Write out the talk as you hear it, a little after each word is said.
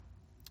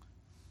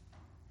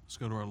Let's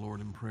go to our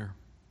Lord in prayer.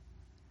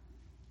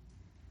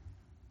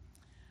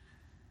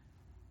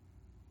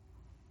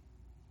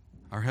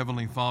 Our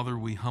Heavenly Father,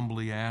 we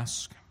humbly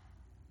ask,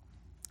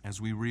 as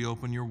we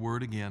reopen your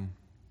word again,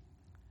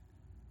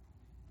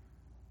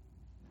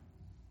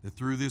 that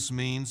through this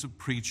means of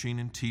preaching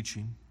and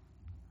teaching,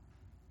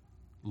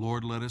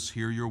 Lord, let us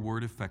hear your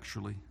word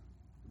effectually.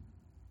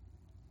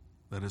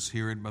 Let us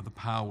hear it by the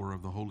power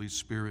of the Holy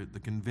Spirit,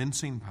 the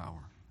convincing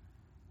power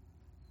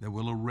that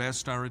will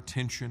arrest our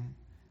attention,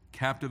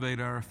 captivate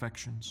our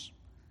affections,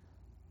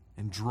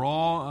 and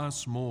draw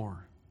us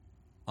more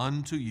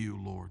unto you,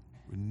 Lord,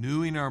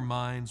 renewing our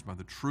minds by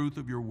the truth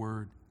of your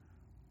word,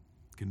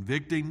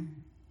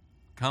 convicting,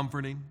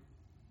 comforting,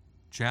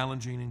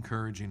 challenging,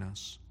 encouraging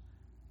us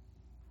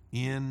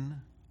in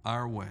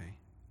our way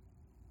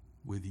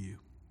with you.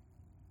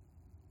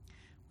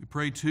 We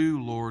pray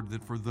too, Lord,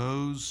 that for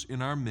those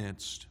in our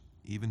midst,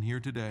 even here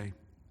today,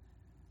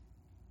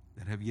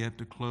 that have yet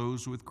to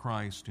close with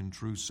Christ in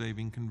true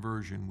saving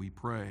conversion, we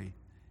pray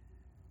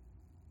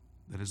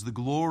that as the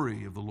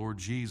glory of the Lord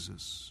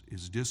Jesus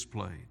is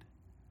displayed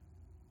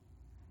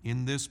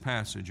in this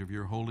passage of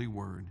your holy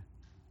word,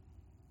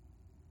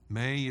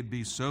 may it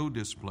be so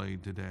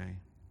displayed today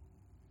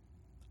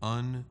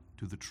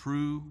unto the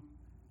true,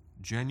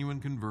 genuine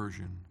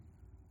conversion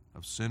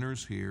of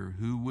sinners here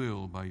who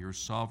will, by your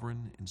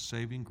sovereign and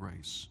saving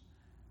grace,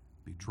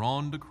 be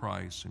drawn to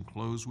Christ and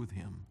close with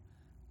him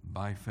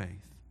by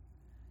faith.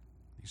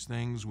 These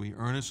things we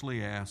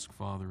earnestly ask,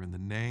 Father, in the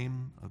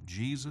name of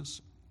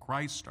Jesus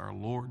Christ our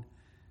Lord,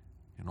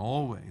 and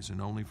always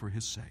and only for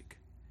his sake.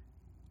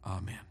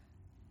 Amen.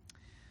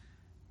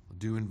 I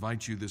do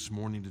invite you this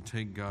morning to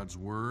take God's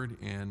word,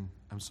 and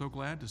I'm so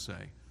glad to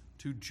say,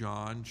 to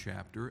John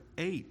chapter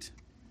 8.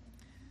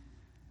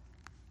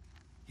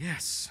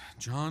 Yes,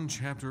 John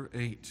chapter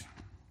 8.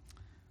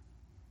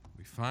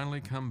 We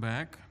finally come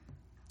back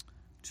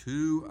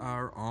to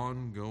our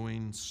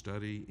ongoing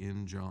study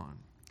in John.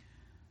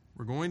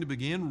 We're going to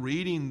begin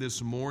reading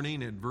this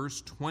morning at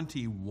verse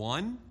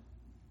 21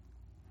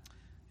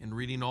 and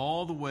reading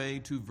all the way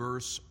to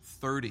verse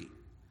 30.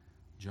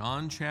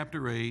 John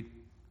chapter 8,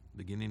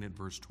 beginning at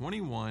verse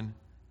 21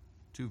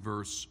 to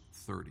verse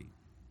 30.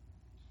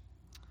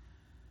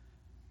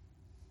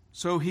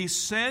 So he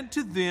said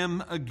to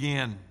them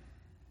again,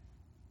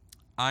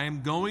 I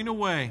am going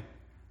away,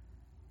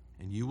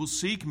 and you will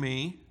seek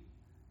me,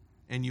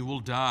 and you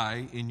will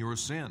die in your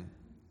sin.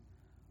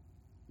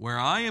 Where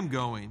I am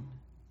going,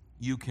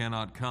 you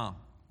cannot come.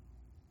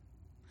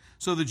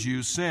 So the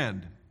Jews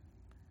said,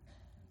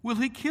 will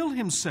he kill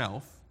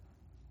himself,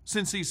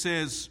 since he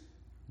says,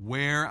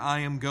 where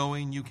I am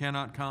going, you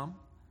cannot come?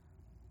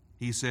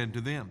 He said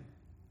to them,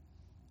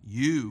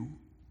 you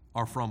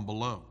are from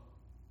below.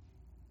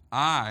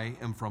 I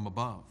am from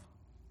above.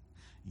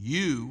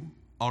 You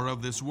are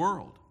of this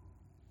world.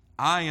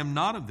 I am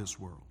not of this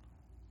world.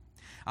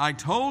 I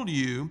told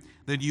you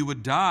that you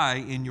would die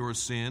in your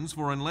sins,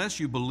 for unless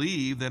you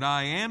believe that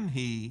I am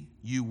he,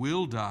 you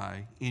will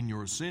die in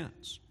your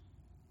sins.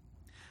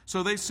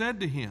 So they said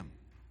to him,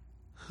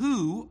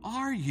 who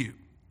are you?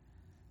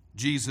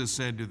 Jesus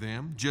said to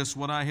them, just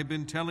what I have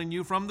been telling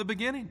you from the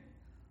beginning.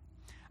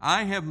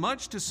 I have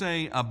much to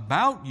say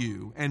about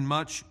you and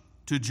much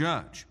to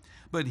judge,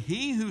 but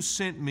he who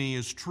sent me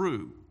is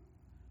true,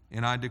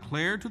 and I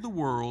declare to the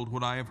world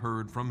what I have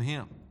heard from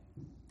him.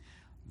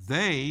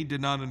 They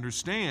did not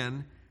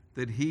understand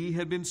that he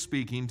had been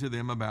speaking to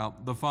them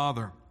about the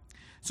Father.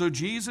 So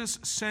Jesus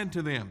said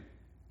to them,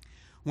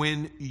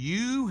 when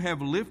you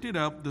have lifted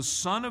up the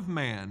Son of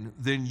Man,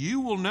 then you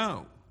will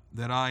know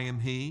that I am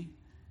he,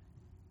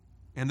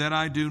 and that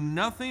I do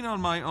nothing on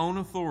my own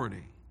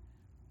authority,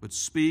 but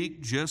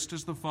speak just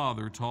as the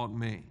Father taught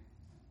me.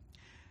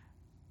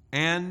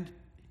 And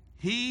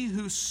he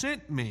who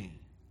sent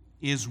me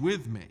is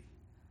with me.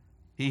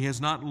 He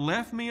has not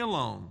left me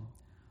alone,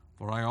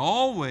 for I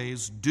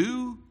always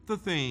do the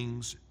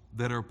things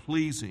that are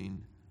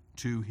pleasing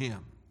to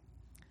him.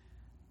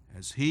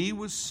 As he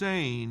was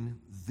saying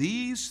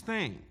these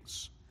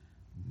things,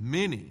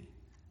 many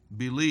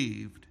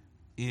believed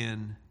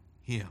in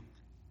him.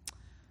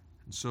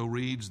 And so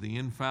reads the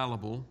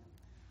infallible,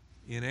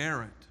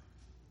 inerrant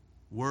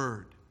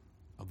word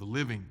of the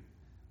living,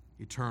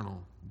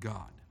 eternal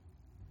God.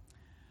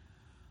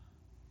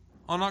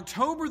 On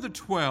October the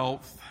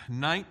 12th,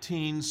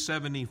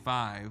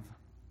 1975,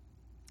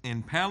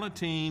 in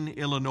Palatine,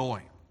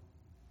 Illinois,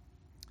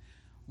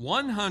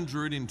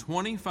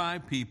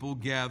 125 people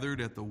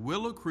gathered at the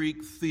Willow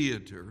Creek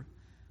Theater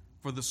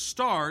for the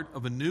start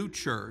of a new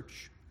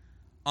church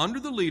under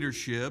the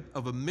leadership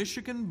of a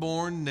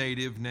Michigan-born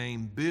native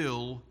named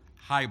Bill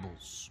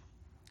Hybels.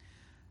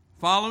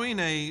 Following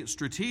a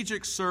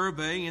strategic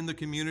survey in the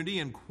community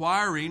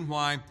inquiring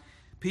why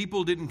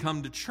people didn't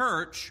come to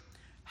church,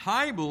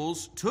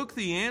 Hybels took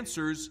the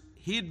answers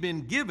he had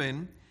been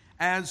given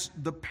as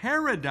the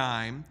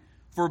paradigm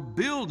for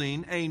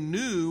building a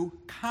new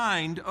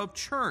kind of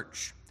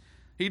church.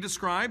 He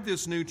described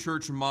this new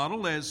church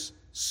model as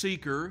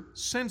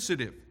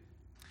seeker-sensitive,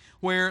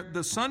 where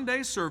the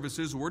Sunday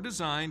services were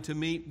designed to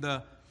meet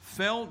the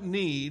felt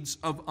needs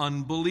of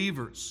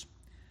unbelievers.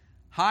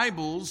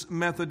 Hybels'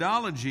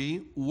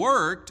 methodology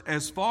worked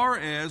as far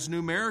as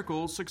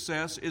numerical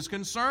success is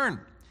concerned.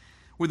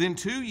 Within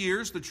 2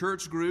 years, the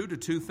church grew to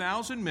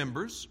 2,000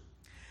 members,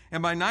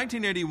 and by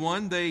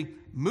 1981, they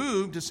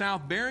moved to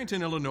South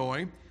Barrington,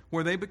 Illinois,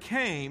 where they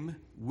became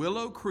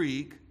Willow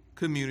Creek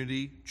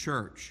Community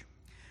Church.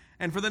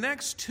 And for the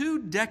next 2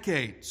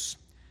 decades,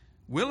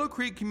 Willow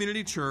Creek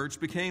Community Church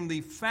became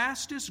the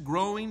fastest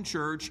growing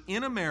church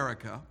in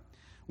America,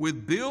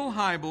 with Bill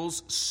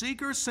Hybels'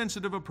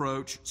 seeker-sensitive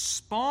approach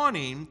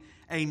spawning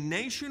a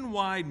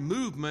nationwide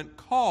movement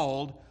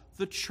called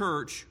the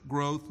Church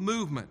Growth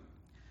Movement.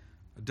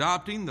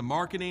 Adopting the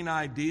marketing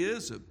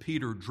ideas of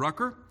Peter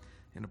Drucker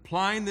and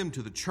applying them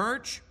to the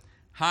church,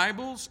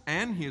 Hybels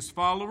and his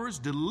followers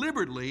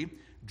deliberately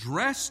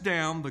dressed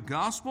down the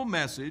gospel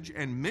message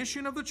and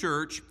mission of the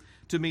church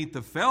to meet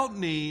the felt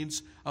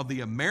needs of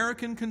the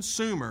American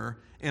consumer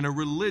in a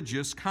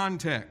religious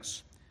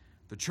context.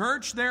 The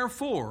church,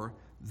 therefore,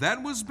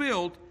 that was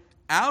built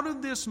out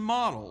of this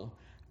model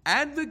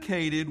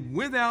advocated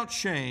without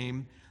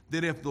shame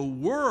that if the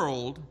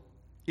world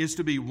is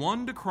to be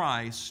won to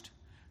Christ,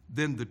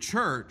 then the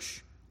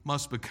church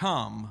must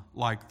become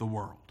like the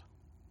world.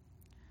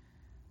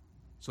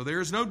 So there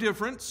is no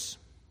difference,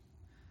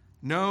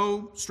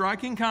 no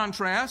striking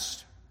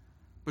contrast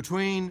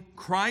between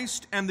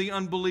Christ and the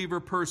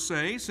unbeliever per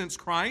se, since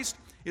Christ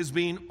is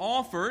being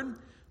offered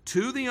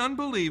to the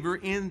unbeliever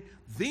in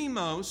the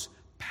most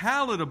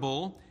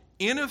palatable,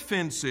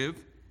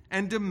 inoffensive,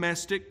 and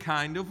domestic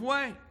kind of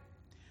way.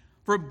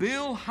 For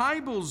Bill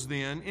Hybels,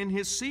 then, in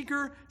his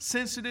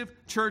seeker-sensitive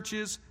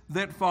churches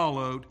that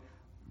followed,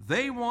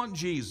 they want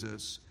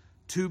Jesus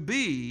to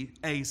be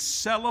a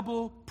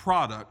sellable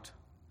product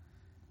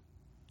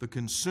the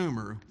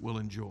consumer will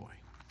enjoy.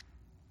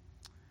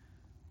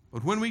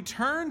 But when we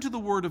turn to the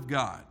Word of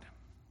God,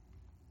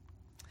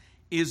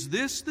 is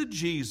this the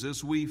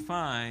Jesus we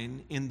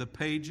find in the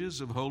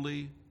pages of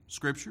Holy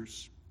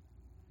Scriptures?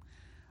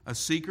 A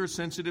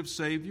seeker-sensitive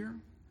Savior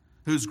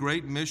whose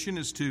great mission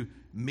is to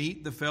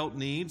meet the felt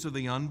needs of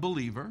the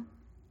unbeliever?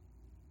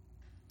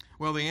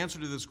 Well, the answer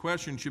to this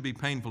question should be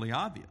painfully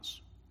obvious.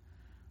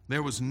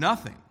 There was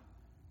nothing,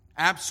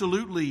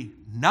 absolutely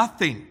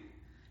nothing,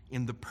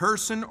 in the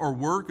person or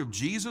work of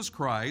Jesus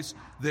Christ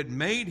that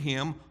made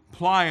him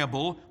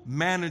pliable,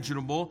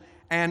 manageable,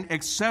 and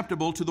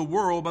acceptable to the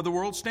world by the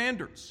world's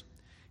standards.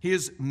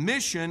 His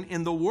mission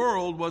in the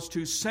world was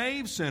to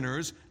save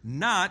sinners,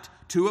 not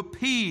to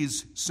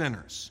appease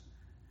sinners.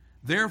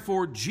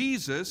 Therefore,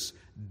 Jesus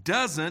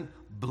doesn't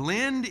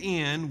blend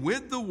in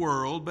with the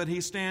world, but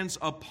he stands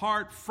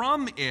apart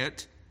from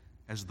it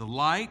as the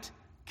light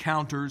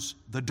counters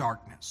the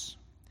darkness.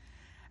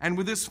 And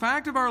with this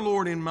fact of our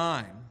Lord in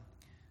mind,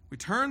 we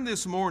turn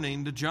this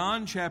morning to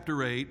John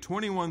chapter 8,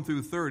 21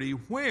 through 30,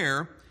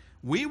 where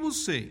we will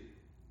see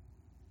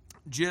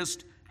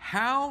just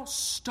how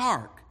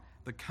stark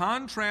the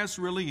contrast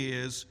really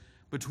is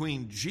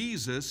between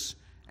Jesus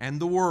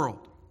and the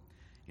world.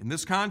 In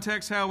this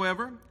context,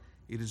 however,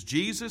 it is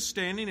Jesus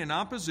standing in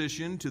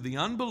opposition to the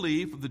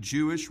unbelief of the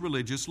Jewish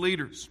religious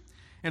leaders.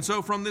 And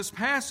so from this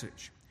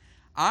passage,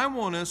 I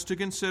want us to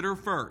consider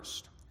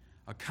first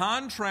a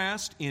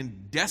contrast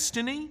in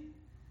destiny,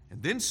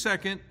 and then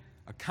second,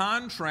 a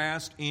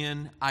contrast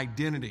in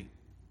identity.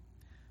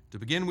 To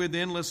begin with,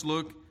 then, let's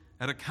look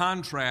at a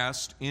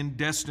contrast in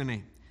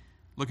destiny.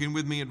 Looking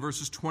with me at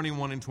verses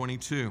 21 and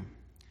 22.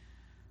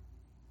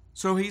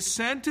 So he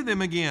said to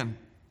them again,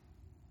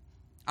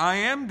 I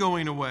am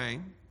going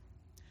away,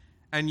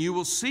 and you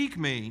will seek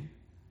me,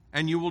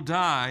 and you will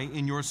die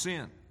in your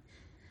sin.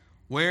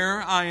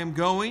 Where I am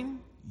going,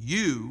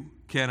 you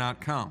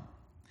cannot come.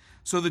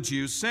 So the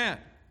Jews said,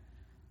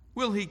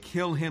 will he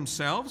kill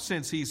himself,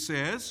 since he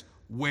says,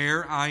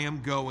 where I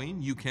am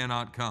going, you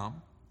cannot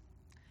come?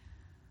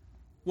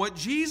 What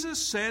Jesus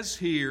says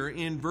here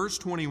in verse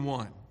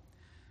 21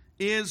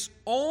 is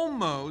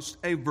almost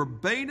a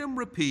verbatim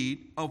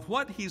repeat of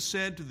what he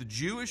said to the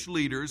Jewish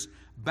leaders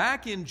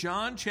back in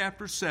John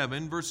chapter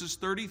 7, verses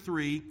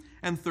 33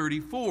 and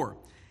 34.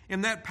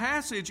 In that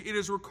passage, it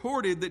is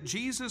recorded that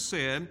Jesus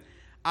said,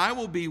 I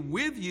will be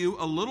with you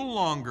a little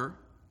longer,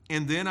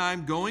 and then I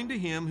am going to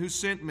him who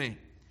sent me.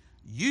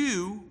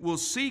 You will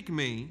seek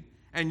me,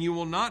 and you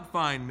will not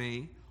find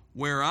me.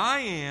 Where I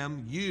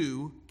am,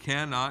 you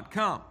cannot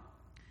come.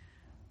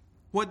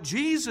 What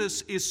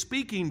Jesus is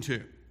speaking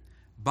to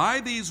by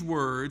these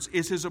words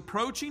is his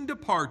approaching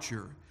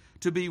departure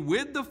to be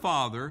with the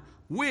Father,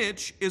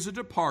 which is a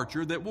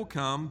departure that will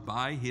come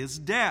by his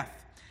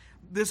death.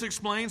 This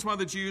explains why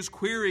the Jews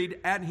queried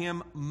at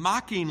him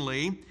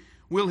mockingly,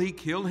 will he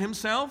kill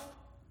himself?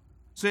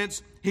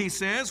 Since he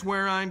says,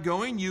 where I'm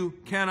going, you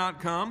cannot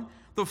come.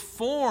 The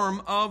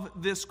form of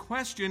this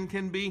question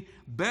can be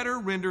better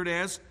rendered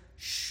as,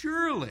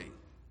 surely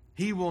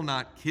he will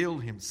not kill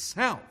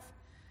himself.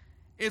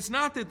 It's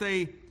not that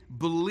they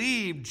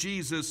believed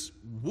Jesus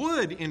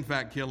would, in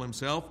fact, kill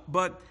himself,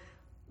 but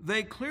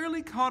they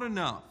clearly caught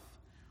enough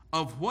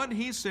of what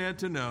he said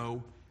to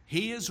know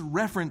he is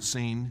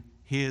referencing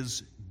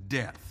his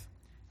death.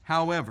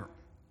 However,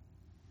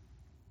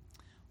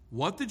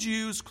 what the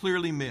Jews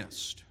clearly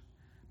missed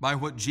by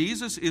what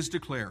Jesus is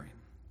declaring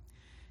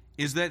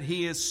is that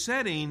he is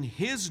setting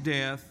his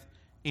death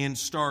in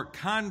stark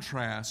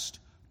contrast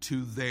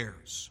to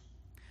theirs.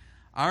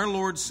 Our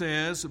Lord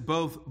says,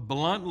 both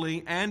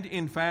bluntly and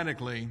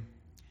emphatically,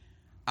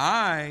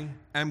 I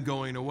am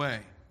going away,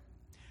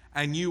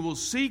 and you will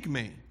seek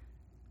me,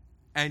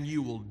 and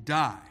you will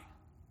die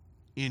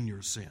in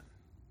your sin.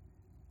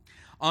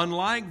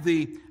 Unlike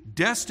the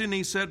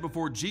destiny set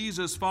before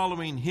Jesus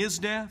following his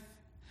death,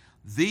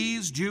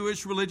 these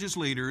Jewish religious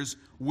leaders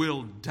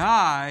will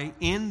die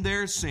in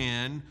their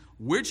sin,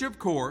 which of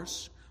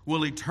course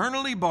will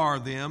eternally bar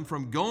them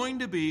from going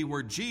to be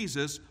where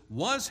Jesus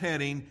was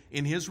heading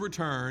in his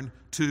return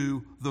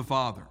to the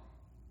Father.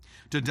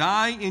 To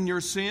die in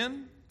your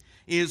sin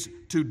is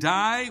to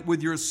die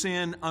with your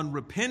sin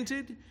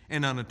unrepented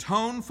and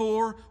unatoned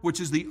for, which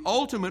is the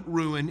ultimate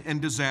ruin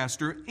and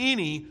disaster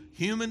any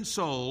human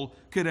soul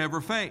could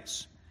ever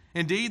face.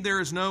 Indeed,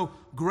 there is no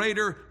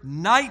greater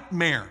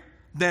nightmare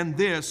than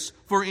this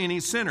for any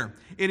sinner.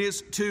 It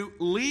is to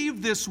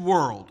leave this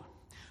world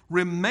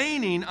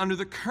remaining under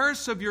the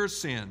curse of your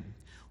sin,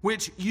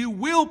 which you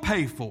will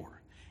pay for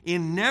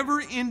in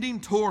never-ending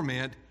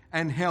torment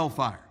and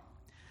hellfire.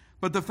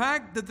 But the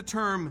fact that the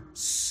term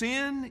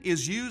sin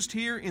is used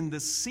here in the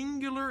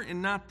singular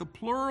and not the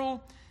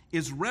plural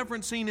is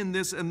referencing in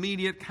this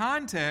immediate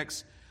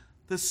context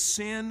the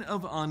sin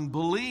of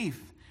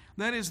unbelief.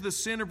 That is the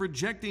sin of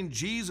rejecting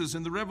Jesus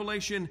and the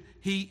revelation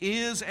he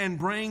is and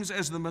brings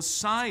as the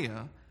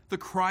Messiah, the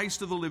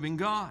Christ of the living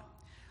God.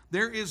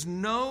 There is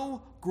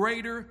no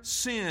greater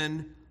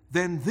sin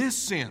than this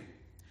sin,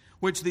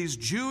 which these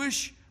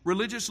Jewish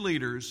religious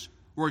leaders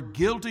were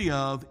guilty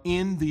of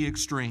in the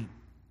extreme.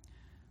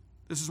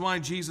 This is why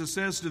Jesus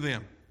says to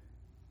them,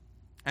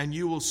 and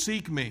you will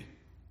seek me,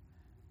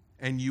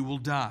 and you will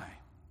die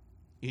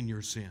in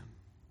your sin.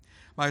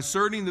 By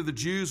asserting that the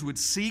Jews would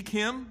seek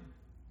him,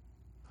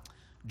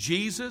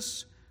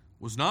 Jesus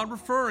was not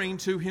referring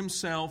to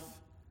himself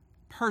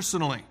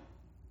personally.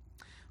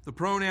 The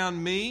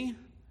pronoun me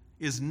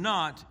is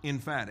not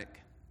emphatic.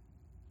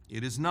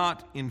 It is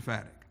not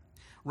emphatic.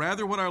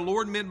 Rather, what our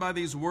Lord meant by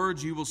these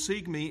words, you will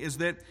seek me, is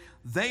that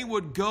they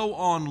would go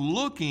on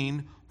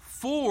looking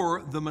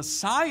for the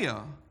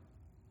Messiah,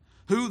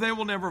 who they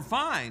will never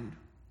find,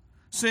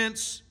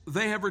 since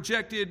they have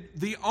rejected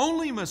the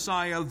only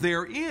Messiah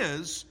there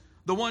is,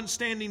 the one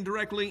standing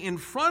directly in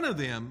front of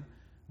them,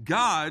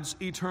 God's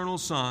eternal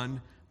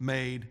Son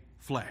made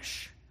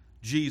flesh,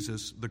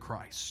 Jesus the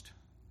Christ.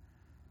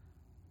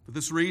 For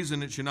this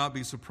reason, it should not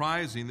be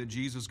surprising that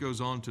Jesus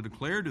goes on to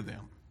declare to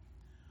them,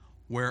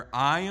 where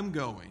I am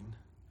going,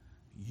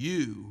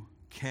 you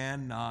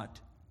cannot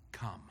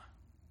come.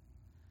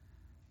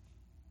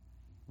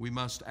 We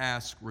must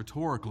ask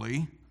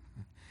rhetorically,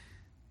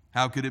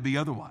 how could it be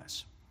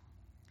otherwise?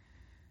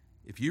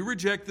 If you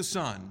reject the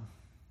Son,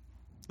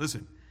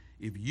 listen,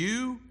 if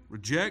you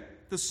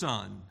reject the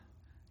Son,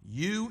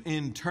 you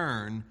in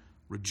turn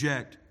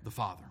reject the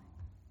Father.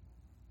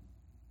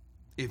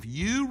 If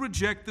you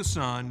reject the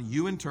Son,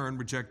 you in turn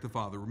reject the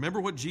Father. Remember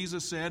what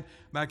Jesus said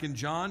back in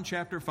John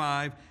chapter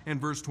 5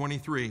 and verse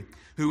 23.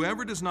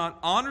 Whoever does not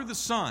honor the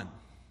Son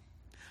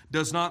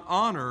does not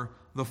honor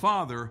the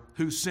Father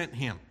who sent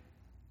him.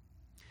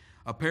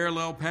 A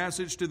parallel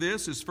passage to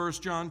this is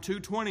 1 John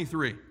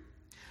 2:23.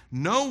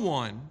 No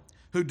one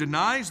who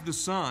denies the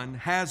Son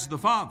has the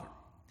Father.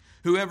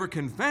 Whoever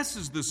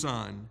confesses the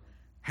Son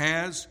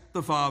has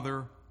the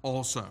Father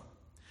also.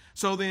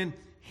 So then,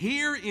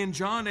 here in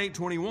John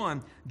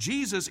 8:21,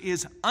 Jesus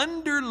is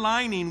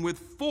underlining with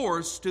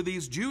force to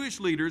these Jewish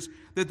leaders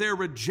that their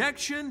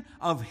rejection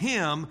of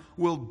him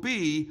will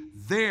be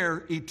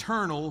their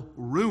eternal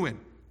ruin.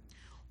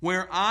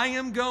 Where I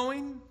am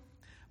going,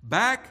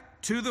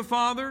 back to the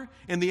Father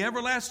in the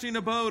everlasting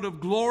abode of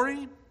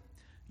glory,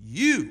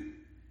 you,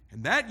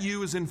 and that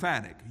you is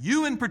emphatic,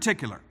 you in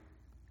particular,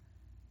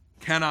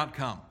 cannot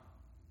come.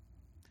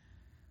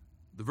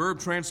 The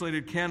verb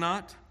translated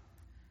cannot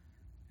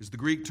is the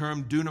Greek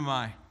term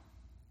dunamai,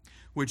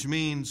 which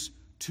means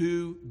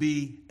to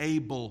be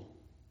able,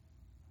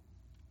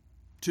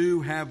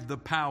 to have the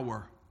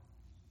power.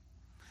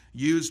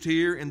 Used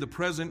here in the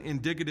present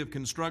indicative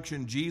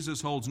construction,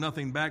 Jesus holds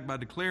nothing back by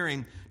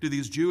declaring to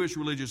these Jewish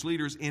religious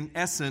leaders, in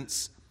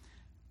essence,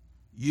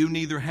 you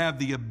neither have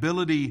the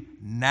ability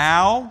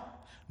now,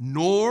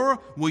 nor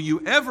will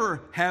you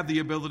ever have the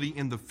ability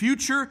in the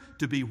future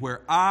to be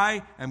where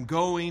I am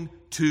going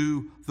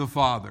to the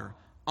Father.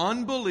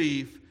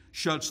 Unbelief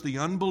shuts the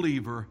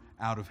unbeliever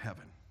out of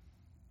heaven.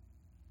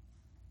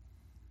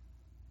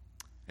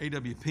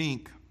 A.W.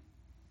 Pink,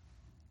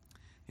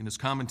 in his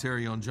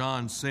commentary on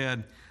John,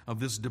 said of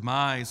this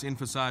demise,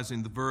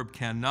 emphasizing the verb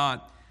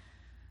cannot,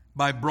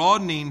 by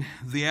broadening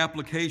the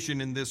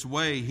application in this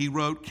way, he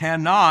wrote,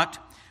 cannot,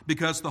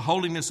 because the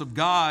holiness of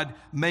God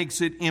makes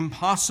it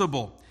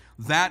impossible.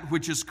 That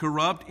which is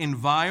corrupt and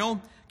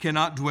vile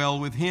cannot dwell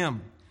with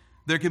him.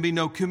 There can be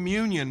no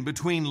communion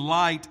between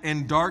light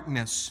and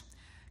darkness.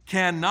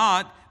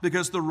 Cannot,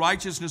 because the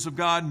righteousness of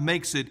God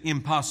makes it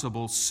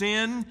impossible.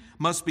 Sin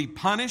must be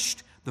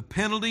punished. The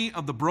penalty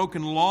of the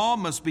broken law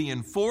must be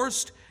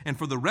enforced. And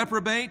for the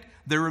reprobate,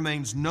 there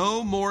remains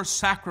no more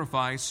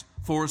sacrifice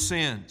for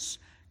sins.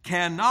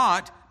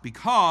 Cannot,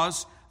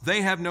 because they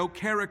have no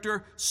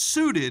character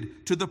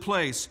suited to the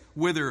place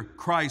whither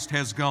Christ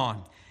has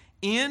gone.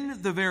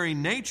 In the very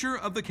nature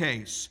of the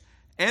case,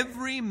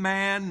 every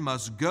man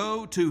must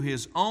go to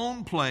his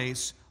own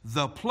place,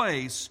 the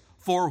place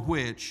for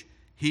which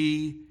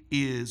he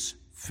is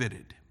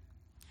fitted.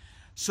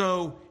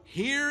 So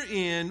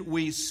herein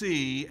we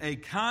see a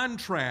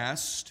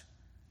contrast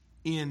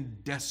in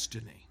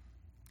destiny.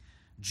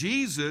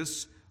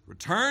 Jesus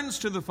returns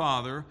to the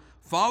Father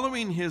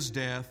following his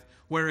death,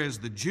 whereas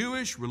the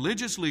Jewish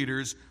religious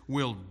leaders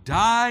will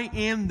die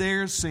in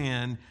their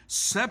sin,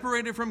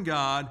 separated from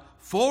God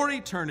for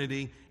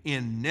eternity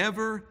in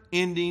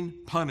never-ending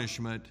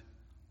punishment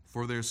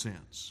for their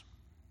sins.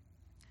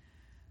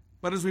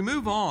 But as we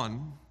move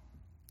on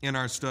in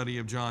our study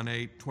of John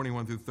 8,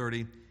 21 through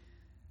 30,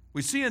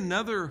 we see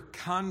another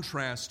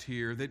contrast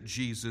here that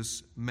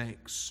Jesus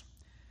makes.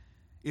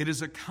 It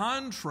is a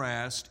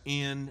contrast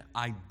in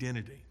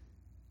identity.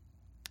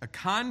 A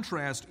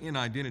contrast in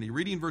identity.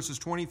 Reading verses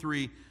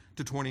 23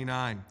 to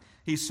 29.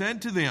 He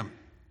said to them,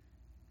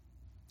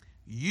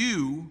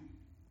 "You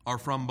are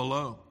from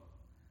below.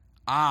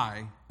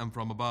 I am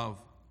from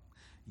above.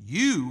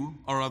 You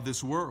are of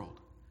this world.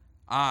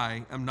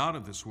 I am not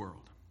of this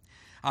world.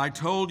 I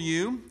told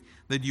you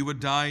that you would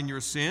die in your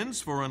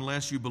sins, for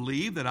unless you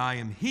believe that I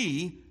am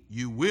He,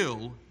 you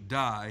will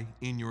die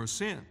in your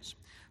sins."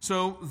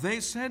 So they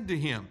said to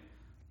him,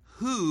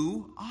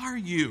 "Who are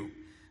you?"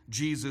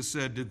 Jesus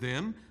said to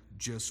them,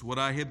 "Just what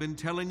I have been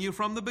telling you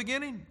from the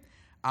beginning.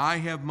 I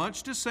have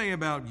much to say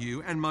about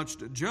you and much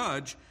to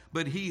judge,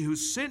 but he who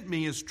sent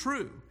me is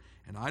true,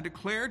 and I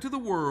declare to the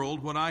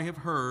world what I have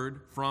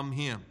heard from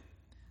him."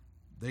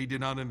 They did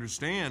not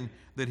understand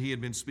that he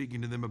had been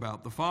speaking to them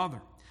about the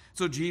Father.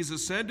 So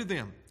Jesus said to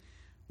them,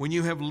 "When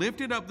you have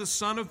lifted up the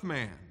Son of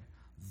Man,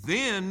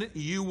 then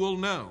you will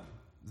know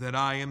that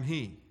I am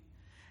he,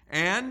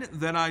 and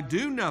that I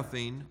do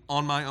nothing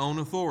on my own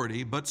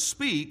authority, but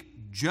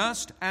speak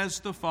just as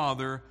the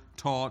Father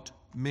taught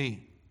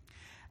me.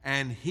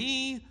 And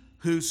he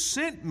who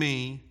sent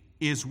me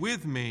is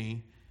with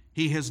me.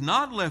 He has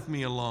not left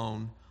me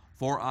alone,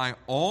 for I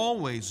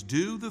always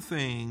do the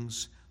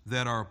things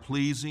that are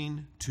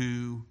pleasing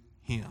to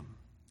him."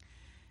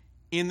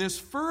 In this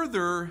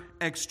further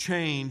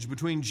exchange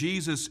between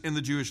Jesus and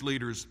the Jewish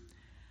leaders,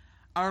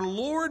 our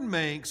Lord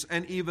makes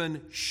an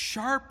even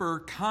sharper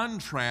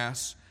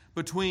contrast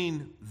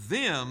between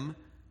them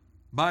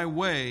by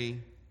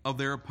way of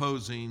their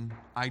opposing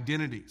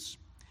identities.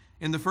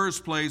 In the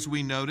first place,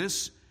 we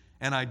notice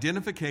an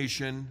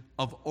identification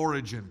of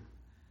origin.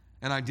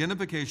 An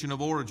identification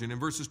of origin. In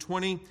verses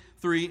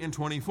 23 and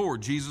 24,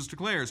 Jesus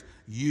declares,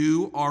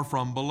 "You are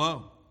from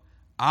below.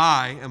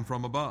 I am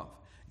from above.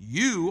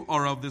 You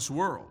are of this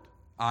world.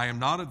 I am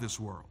not of this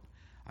world.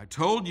 I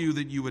told you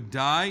that you would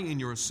die in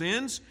your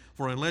sins,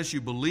 for unless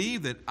you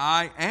believe that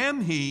I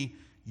am He,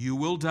 you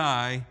will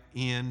die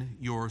in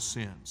your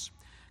sins."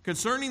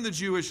 Concerning the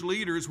Jewish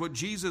leaders, what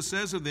Jesus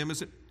says of them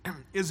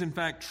is in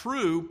fact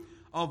true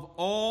of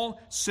all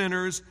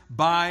sinners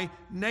by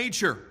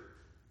nature.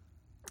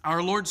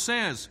 Our Lord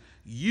says,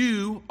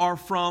 "You are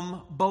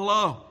from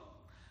below.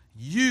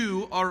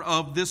 You are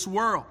of this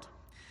world."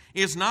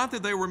 It's not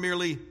that they were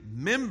merely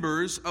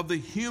members of the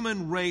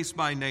human race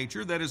by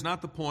nature. That is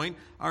not the point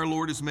our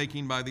Lord is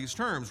making by these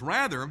terms.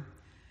 Rather,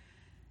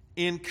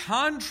 in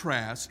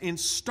contrast, in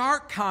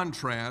stark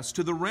contrast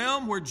to the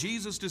realm where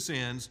Jesus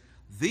descends,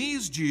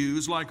 these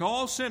Jews, like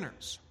all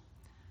sinners,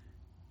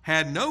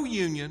 had no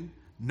union,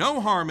 no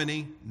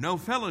harmony, no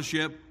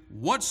fellowship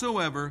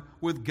whatsoever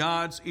with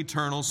God's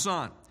eternal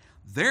Son.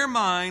 Their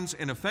minds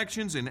and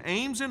affections and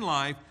aims in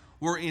life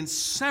were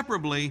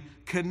inseparably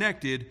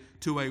connected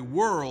to a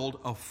world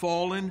of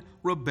fallen,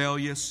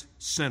 rebellious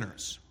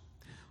sinners.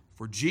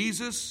 For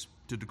Jesus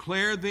to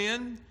declare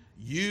then,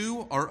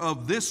 "You are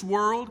of this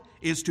world,"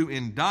 is to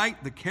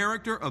indict the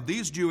character of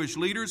these Jewish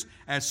leaders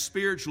as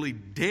spiritually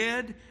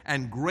dead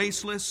and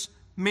graceless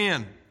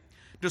men.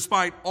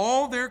 Despite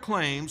all their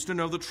claims to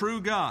know the true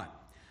God,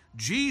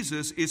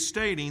 Jesus is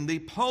stating the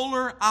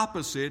polar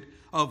opposite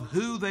of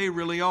who they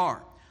really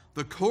are.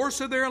 The course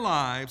of their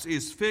lives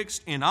is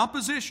fixed in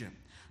opposition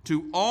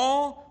to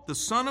all the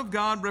Son of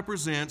God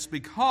represents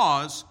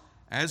because,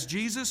 as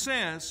Jesus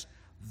says,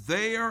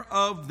 they are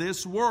of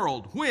this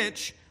world,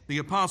 which the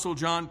Apostle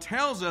John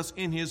tells us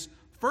in his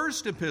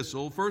first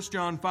epistle, 1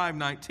 John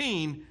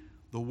 5:19,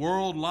 the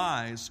world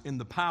lies in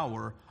the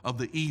power of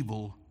the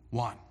evil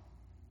one.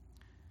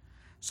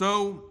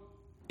 So,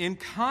 in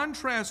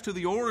contrast to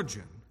the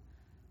origin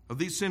of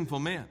these sinful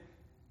men,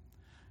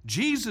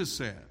 Jesus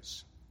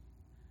says,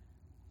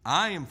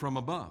 "I am from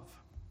above.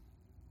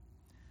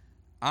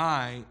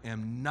 I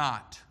am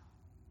not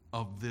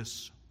of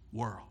this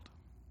world."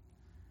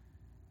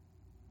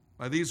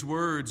 By these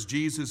words,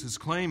 Jesus is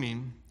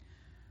claiming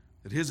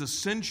that his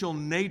essential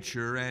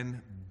nature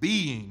and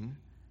being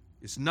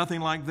is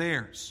nothing like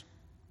theirs.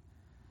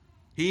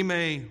 He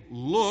may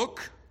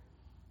look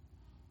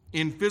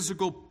in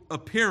physical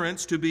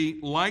appearance to be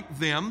like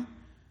them,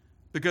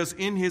 because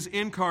in his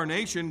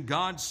incarnation,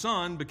 God's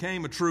Son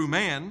became a true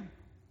man.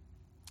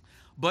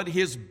 But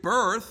his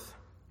birth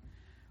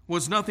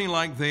was nothing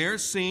like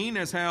theirs, seen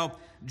as how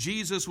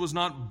Jesus was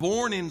not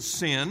born in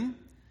sin,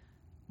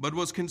 but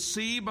was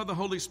conceived by the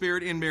Holy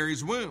Spirit in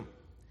Mary's womb.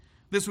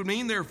 This would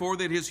mean, therefore,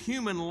 that his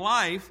human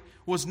life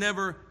was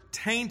never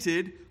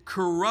tainted,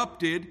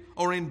 corrupted,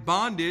 or in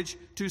bondage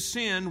to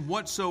sin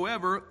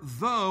whatsoever,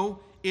 though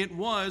it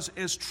was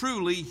as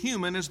truly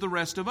human as the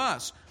rest of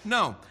us.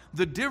 No,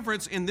 the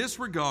difference in this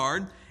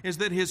regard is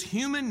that his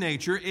human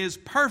nature is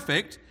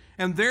perfect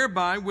and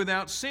thereby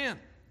without sin.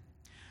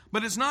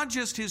 But it's not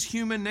just his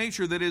human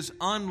nature that is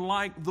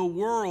unlike the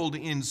world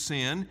in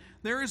sin.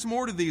 There is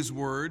more to these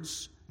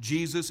words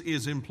Jesus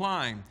is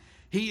implying.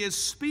 He is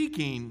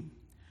speaking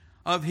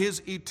of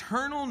his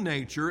eternal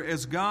nature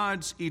as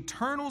God's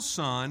eternal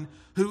Son,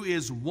 who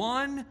is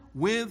one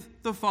with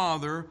the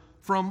Father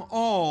from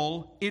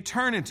all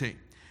eternity.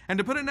 And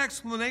to put an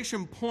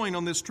exclamation point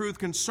on this truth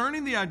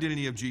concerning the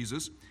identity of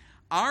Jesus,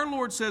 our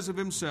Lord says of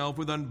himself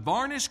with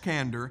unvarnished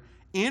candor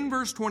in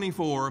verse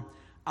 24,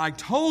 "I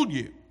told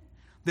you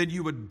that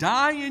you would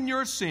die in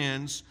your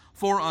sins,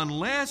 for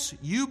unless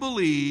you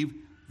believe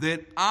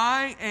that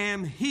I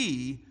am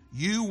he,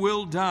 you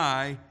will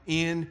die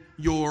in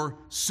your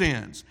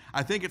sins."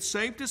 I think it's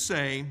safe to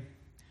say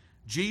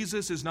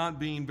Jesus is not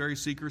being very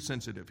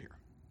seeker-sensitive here.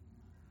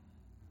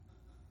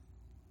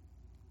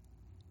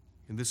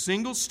 In the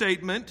single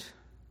statement,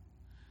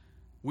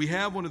 we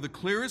have one of the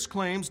clearest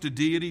claims to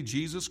deity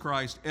Jesus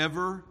Christ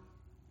ever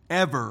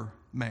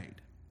made.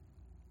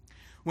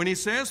 When he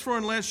says, "For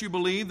unless you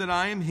believe that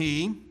I am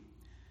he,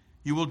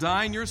 you will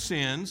die in your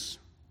sins."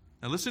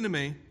 Now listen to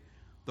me.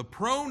 The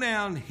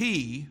pronoun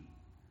he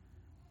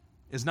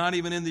is not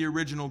even in the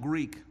original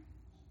Greek.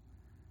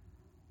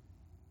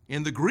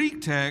 In the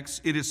Greek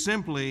text, it is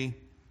simply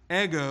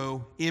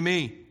ego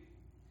eimi,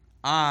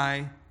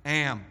 I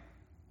am.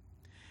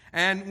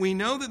 And we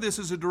know that this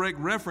is a direct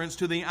reference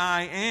to the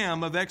I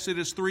am of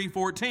Exodus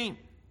 3:14.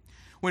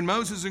 When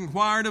Moses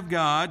inquired of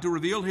God to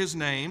reveal his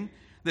name,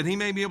 that he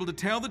may be able to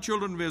tell the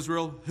children of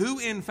Israel who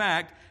in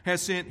fact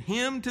has sent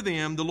him to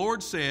them, the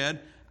Lord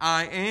said,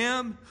 "I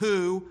am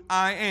who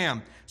I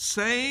am.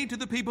 Say to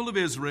the people of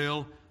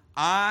Israel,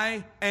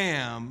 I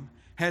am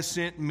has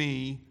sent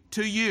me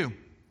to you."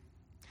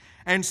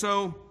 And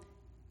so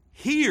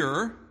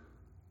here,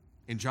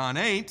 in John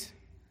 8,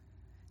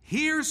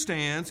 here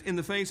stands in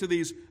the face of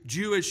these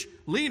Jewish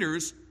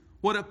leaders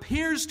what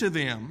appears to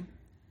them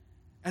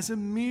as a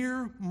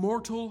mere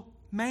mortal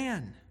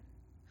man.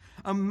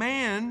 A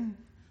man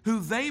who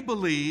they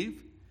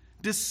believe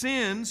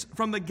descends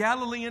from the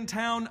Galilean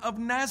town of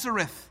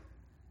Nazareth.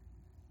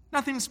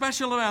 Nothing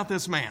special about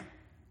this man.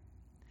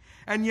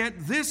 And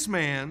yet this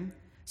man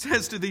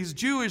says to these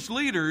Jewish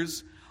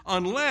leaders,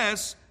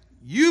 "Unless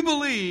you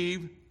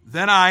believe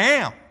that I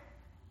am,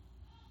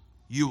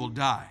 you will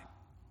die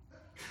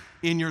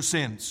in your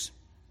sins."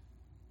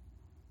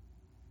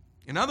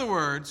 In other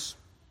words,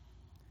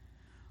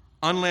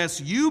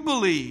 unless you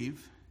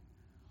believe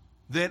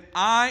that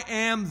I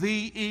am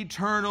the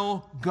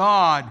eternal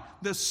God,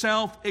 the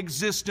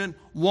self-existent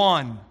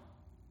one,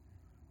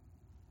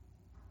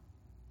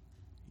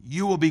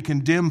 you will be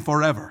condemned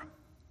forever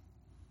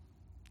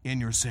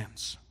in your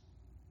sins.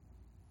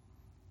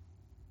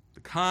 The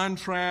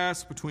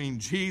contrast between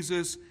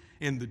Jesus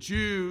and the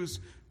Jews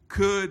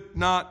could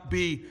not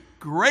be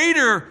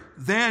greater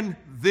than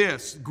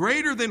this,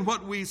 greater than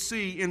what we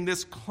see in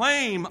this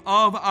claim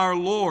of our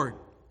Lord.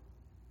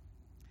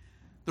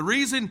 The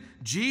reason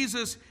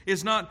Jesus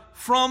is not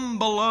from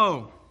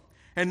below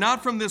and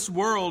not from this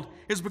world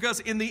is because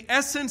in the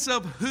essence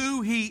of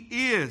who he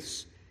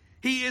is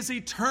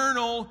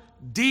eternal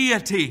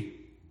deity.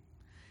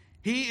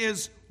 He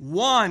is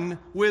one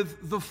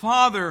with the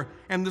Father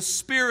and the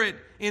Spirit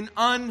in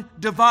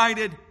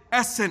undivided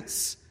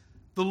essence.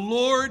 The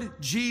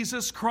Lord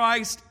Jesus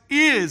Christ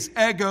is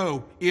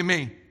ego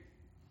eimi.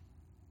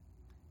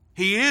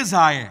 He is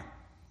I am.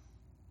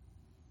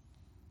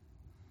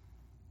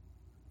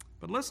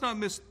 But let's not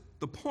miss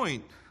the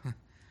point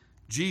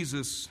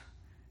Jesus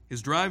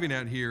is driving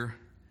at here,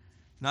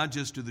 not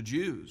just to the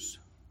Jews,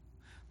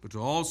 but to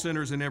all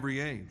sinners in every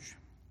age.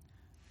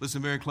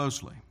 Listen very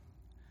closely.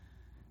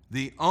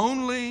 The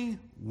only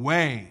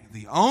way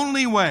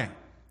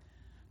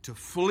to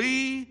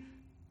flee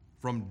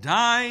from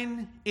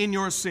dying in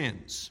your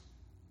sins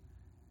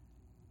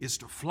is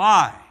to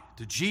fly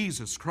to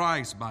Jesus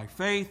Christ by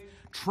faith,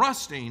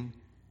 trusting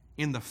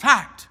in the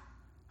fact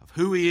of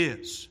who he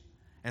is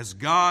as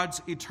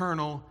God's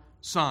eternal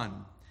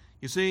Son.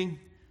 You see,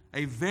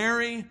 a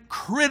very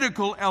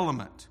critical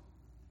element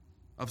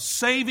of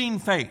saving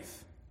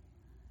faith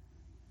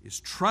is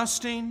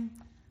trusting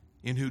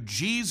in who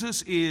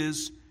Jesus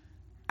is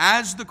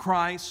as the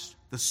Christ,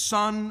 the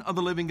Son of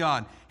the living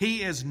God.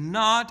 He is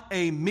not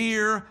a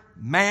mere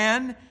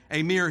man,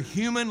 a mere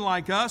human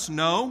like us.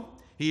 No,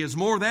 he is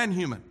more than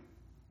human.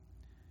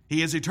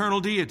 He is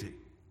eternal deity.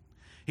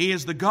 He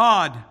is the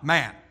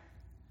God-man.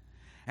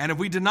 And if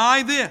we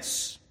deny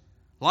this,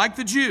 like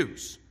the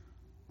Jews,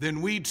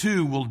 then we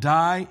too will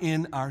die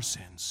in our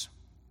sins.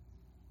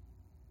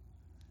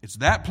 It's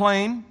that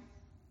plain.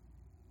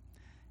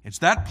 It's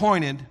that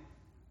pointed.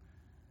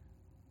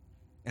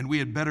 And we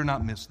had better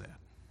not miss that.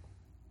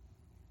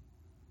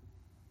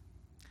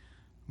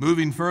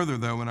 Moving further,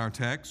 though, in our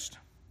text,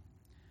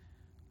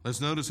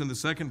 let's notice in the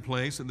second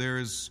place that there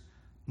is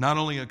not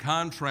only a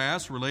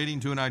contrast relating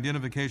to an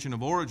identification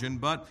of origin,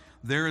 but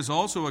there is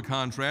also a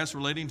contrast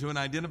relating to an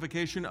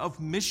identification of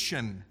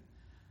mission.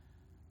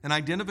 An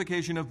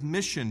identification of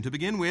mission. To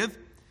begin with,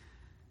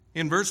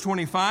 in verse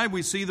 25,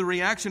 we see the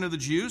reaction of the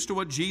Jews to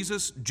what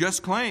Jesus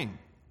just claimed.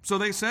 So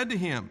they said to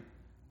him,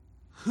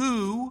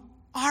 "Who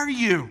are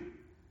you?"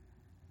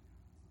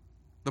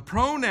 The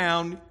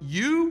pronoun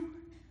 "you"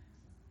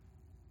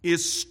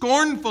 is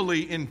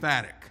scornfully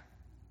emphatic.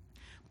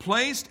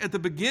 Placed at the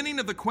beginning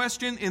of the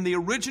question in the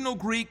original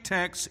Greek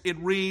text, it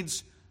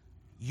reads,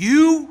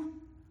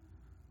 "You?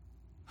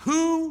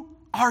 Who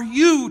are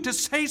you to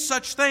say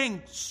such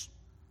things?"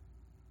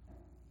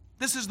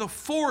 This is the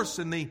force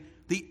and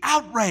the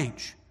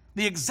outrage,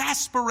 the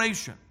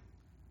exasperation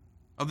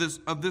of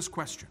this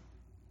question.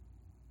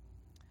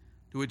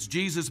 To which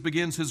Jesus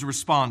begins his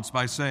response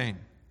by saying,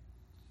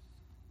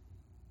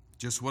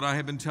 just what I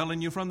have been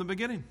telling you from the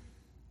beginning.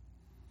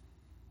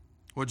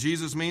 What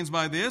Jesus means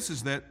by this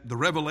is that the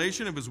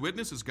revelation of his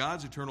witness as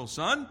God's eternal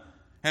Son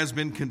has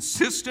been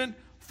consistent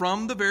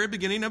from the very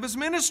beginning of his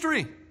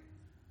ministry.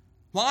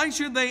 Why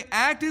should they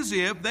act as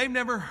if they've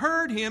never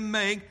heard him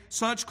make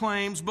such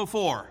claims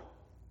before?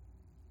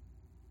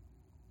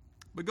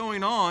 But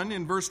going on,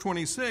 in verse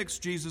 26,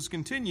 Jesus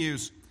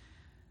continues,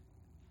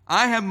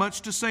 "I have much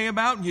to say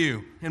about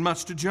you and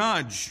much to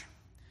judge.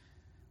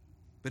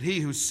 But he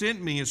who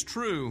sent me is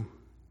true,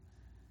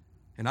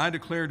 and I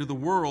declare to the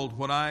world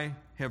what I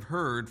have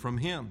heard from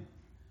him."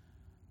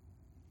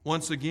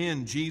 Once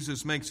again,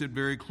 Jesus makes it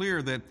very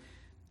clear that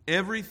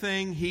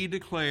everything he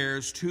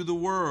declares to the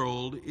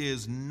world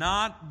is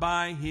not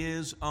by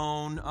his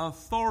own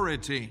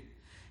authority.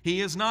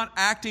 He is not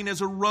acting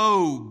as a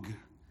rogue.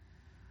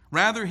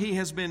 Rather, he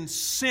has been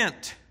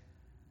sent.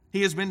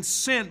 He has been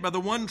sent by the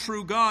one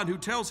true God who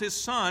tells his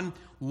Son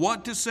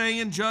what to say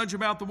and judge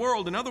about the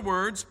world. In other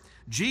words,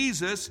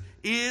 Jesus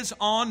is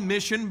on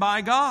mission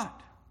by God.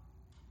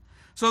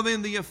 So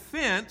then the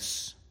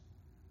offense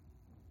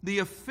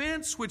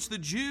which the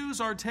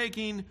Jews are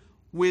taking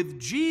with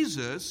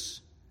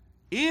Jesus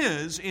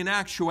is in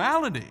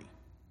actuality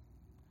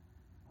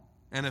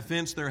an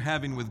offense they're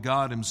having with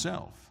God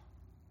himself.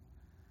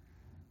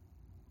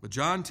 But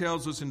John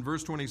tells us in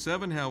verse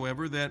 27,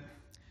 however, that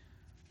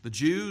the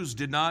Jews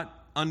did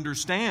not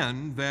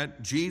understand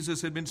that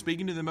Jesus had been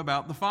speaking to them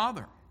about the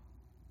Father.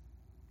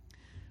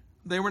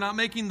 They were not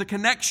making the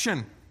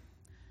connection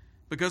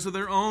because of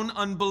their own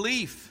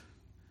unbelief.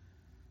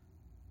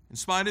 In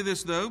spite of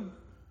this, though,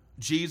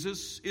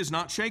 Jesus is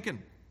not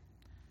shaken.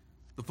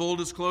 The full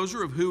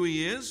disclosure of who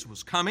he is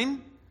was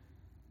coming,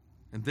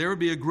 and there would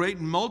be a great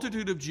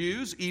multitude of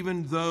Jews,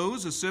 even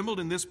those assembled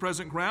in this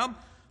present crowd,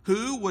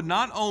 who would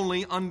not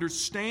only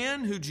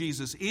understand who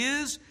Jesus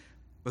is,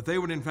 but they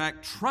would in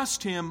fact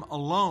trust him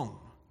alone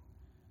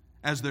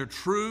as their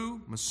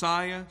true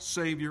Messiah,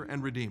 Savior,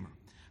 and Redeemer.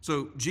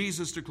 So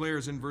Jesus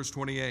declares in verse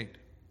 28,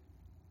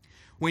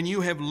 "When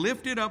you have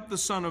lifted up the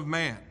Son of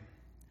Man,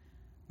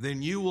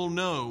 then you will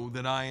know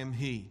that I am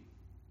he."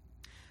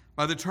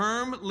 By the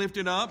term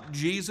lifted up,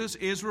 Jesus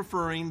is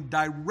referring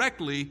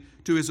directly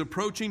to his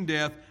approaching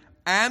death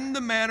and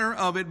the manner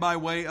of it by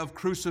way of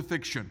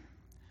crucifixion.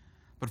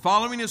 But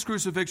following his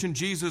crucifixion,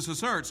 Jesus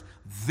asserts,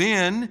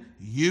 "Then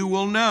you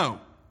will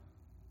know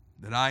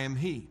that I am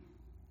he."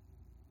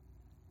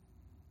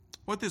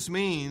 What this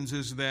means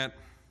is that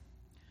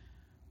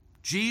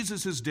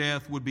Jesus'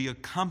 death would be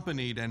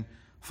accompanied and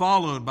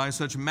followed by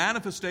such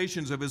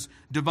manifestations of his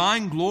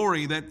divine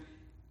glory that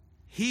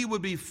he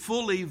would be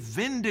fully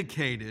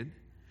vindicated,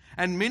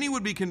 and many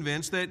would be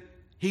convinced that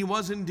he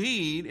was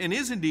indeed and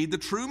is indeed the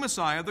true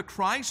Messiah, the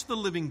Christ, the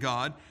living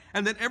God,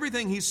 and that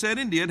everything he said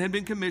and did had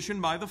been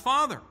commissioned by the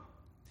Father.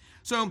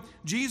 So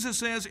Jesus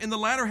says in the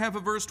latter half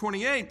of verse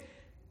 28,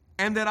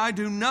 "And that I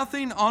do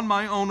nothing on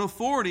my own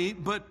authority,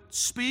 but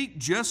speak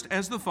just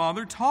as the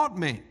Father taught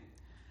me."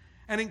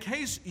 And in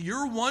case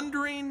you're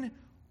wondering,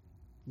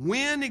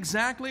 when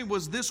exactly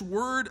was this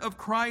word of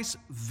Christ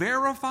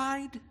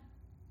verified?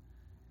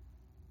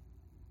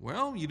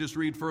 Well, you just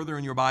read further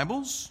in your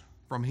Bibles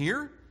from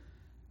here.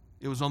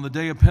 It was on the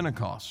day of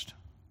Pentecost,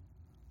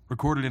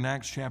 recorded in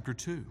Acts chapter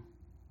 2,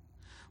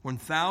 when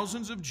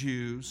thousands of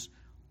Jews,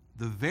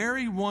 the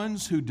very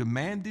ones who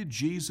demanded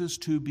Jesus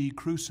to be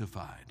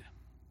crucified,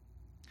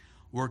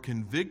 were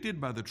convicted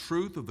by the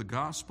truth of the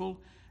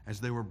gospel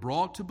as they were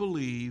brought to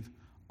believe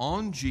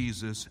on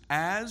Jesus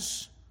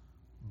as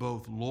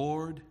both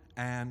Lord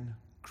and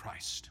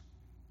Christ.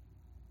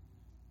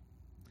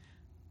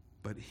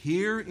 But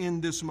here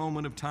in this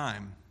moment of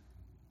time,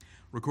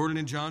 recorded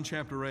in John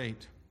chapter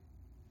 8,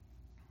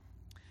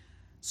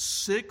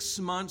 6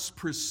 months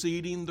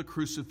preceding the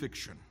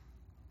crucifixion,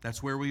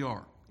 that's where we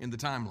are in the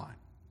timeline,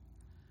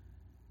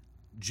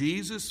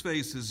 Jesus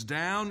faces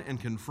down and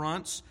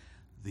confronts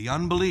the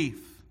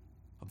unbelief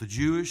of the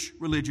Jewish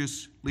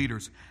religious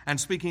leaders. And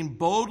speaking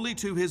boldly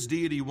to his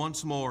deity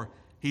once more,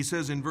 he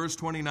says in verse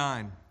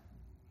 29,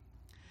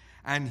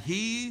 "And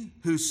he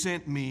who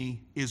sent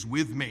me is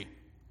with me.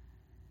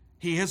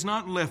 He has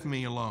not left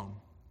me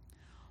alone,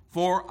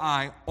 for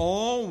I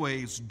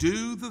always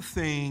do the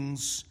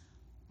things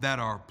that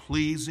are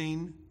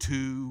pleasing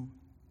to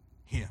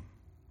him."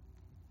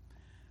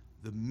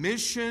 The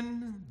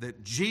mission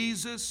that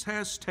Jesus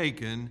has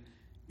taken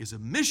is a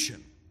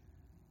mission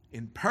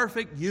in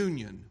perfect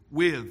union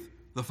with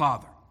the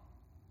Father.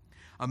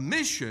 A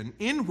mission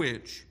in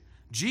which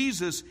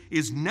Jesus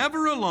is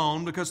never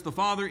alone because the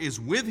Father is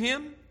with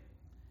him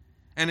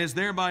and has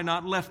thereby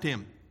not left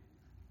him.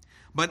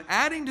 But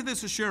adding to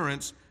this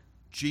assurance,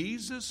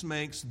 Jesus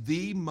makes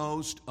the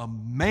most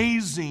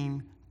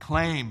amazing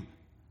claim.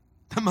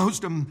 The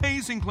most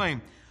amazing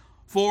claim.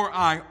 "For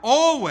I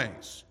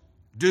always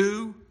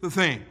do the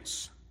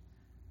things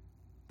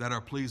that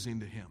are pleasing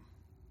to him."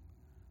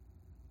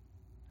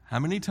 How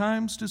many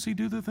times does he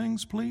do the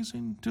things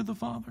pleasing to the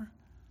Father?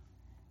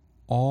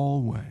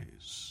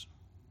 Always.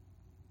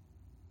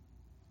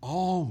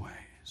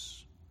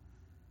 Always.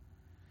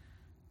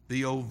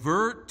 The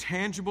overt,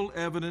 tangible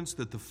evidence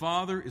that the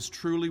Father is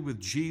truly with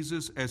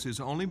Jesus as his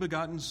only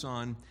begotten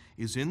Son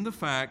is in the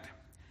fact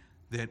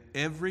that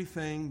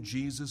everything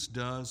Jesus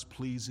does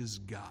pleases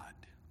God.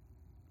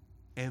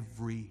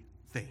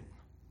 Everything.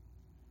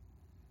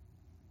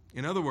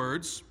 In other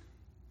words,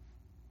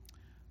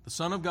 the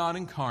Son of God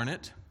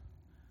incarnate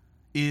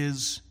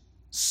is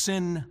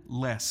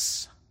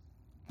sinless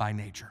by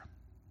nature.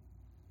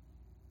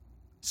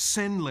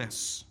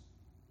 Sinless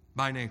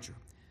by nature.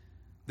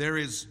 There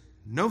is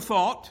no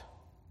thought,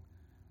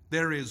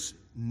 there is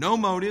no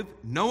motive,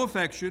 no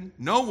affection,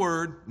 no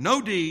word,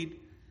 no deed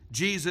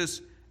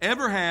Jesus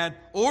ever had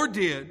or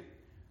did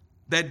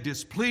that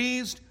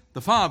displeased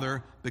the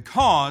Father,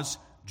 because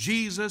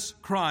Jesus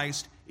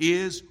Christ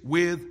is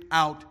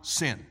without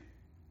sin.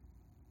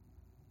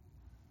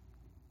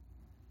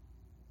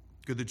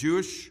 Could the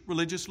Jewish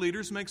religious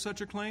leaders make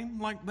such a claim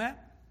like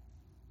that?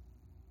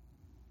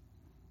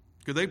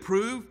 Could they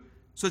prove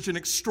such an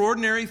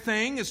extraordinary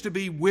thing as to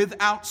be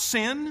without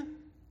sin?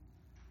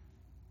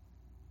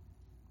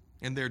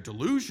 In their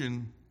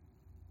delusion,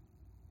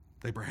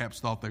 they perhaps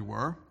thought they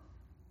were,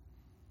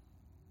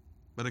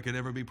 but it could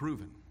never be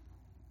proven.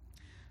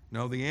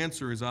 No, the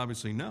answer is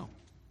obviously no.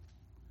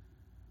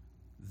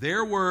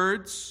 Their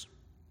words,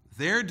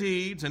 their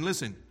deeds, and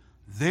listen,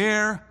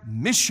 their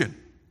mission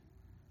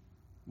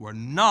were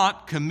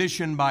not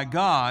commissioned by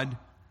God,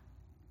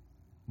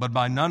 but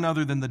by none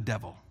other than the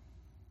devil.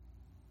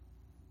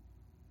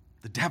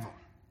 The devil.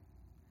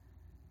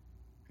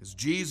 As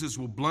Jesus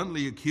will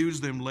bluntly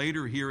accuse them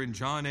later here in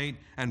John 8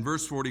 and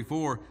verse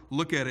 44,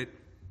 look at it.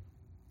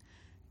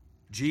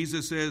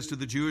 Jesus says to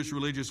the Jewish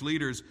religious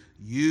leaders,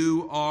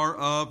 "You are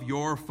of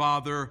your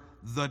father,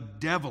 the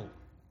devil,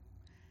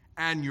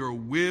 and your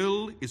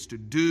will is to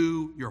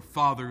do your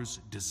father's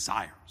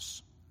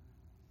desires."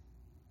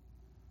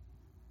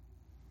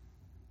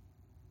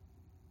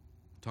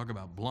 Talk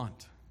about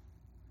blunt.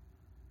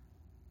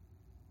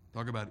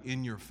 Talk about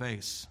in your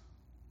face,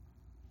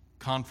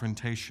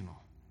 confrontational,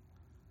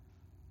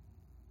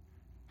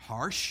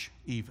 harsh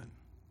even.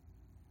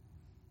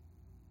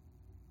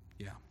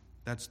 Yeah,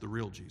 that's the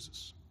real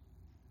Jesus.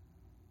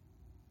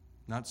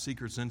 Not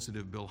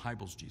seeker-sensitive Bill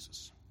Hybels'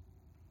 Jesus.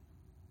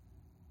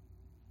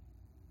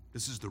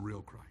 This is the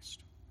real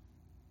Christ.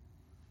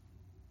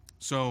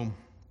 So,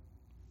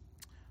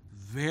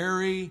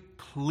 very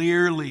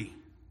clearly,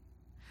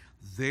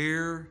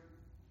 there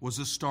was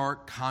a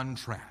stark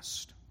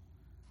contrast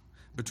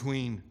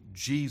between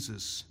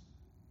Jesus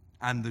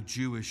and the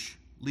Jewish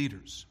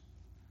leaders.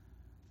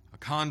 A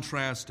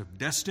contrast of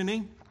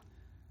destiny,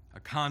 a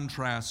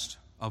contrast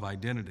of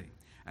identity.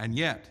 And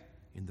yet,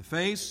 in the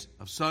face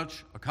of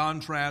such a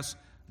contrast,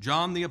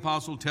 John the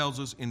Apostle tells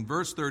us in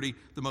verse 30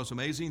 the most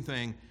amazing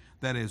thing,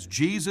 that as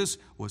Jesus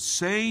was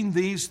saying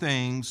these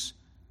things,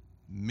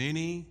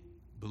 many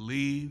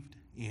believed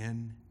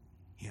in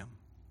him.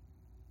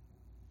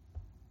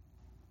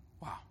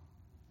 Wow.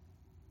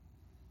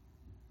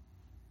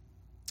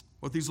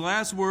 What these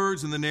last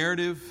words in the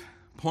narrative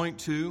point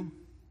to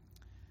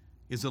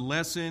is a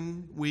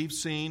lesson we've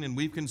seen and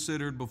we've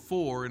considered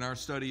before in our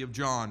study of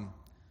John.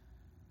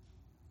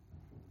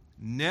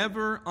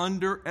 Never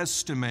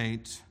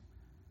underestimate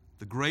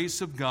the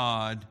grace of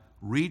God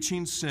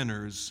reaching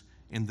sinners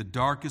in the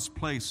darkest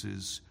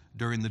places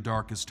during the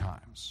darkest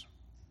times.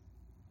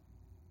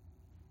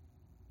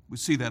 We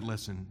see that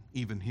lesson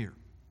even here.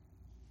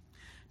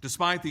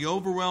 Despite the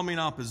overwhelming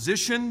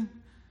opposition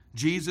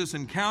Jesus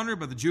encountered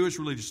by the Jewish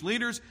religious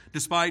leaders,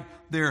 despite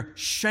their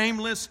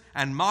shameless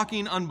and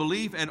mocking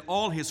unbelief at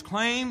all his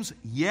claims,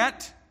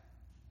 yet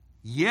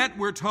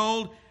we're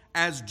told,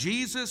 as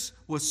Jesus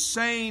was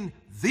saying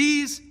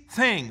these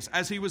things,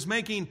 as he was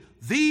making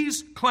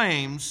these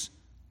claims,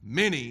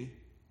 many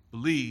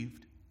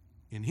believed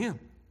in him.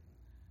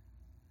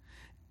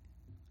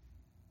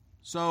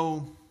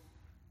 So,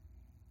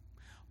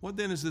 what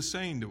then is this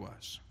saying to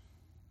us?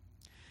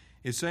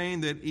 It's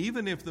saying that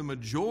even if the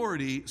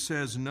majority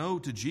says no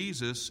to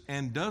Jesus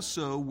and does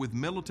so with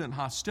militant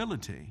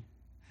hostility,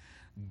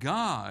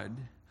 God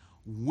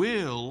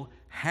will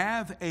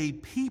have a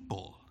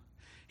people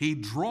He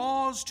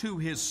draws to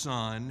His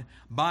Son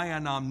by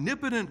an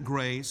omnipotent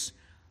grace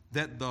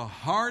that the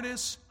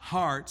hardest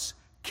hearts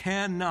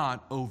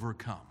cannot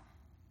overcome.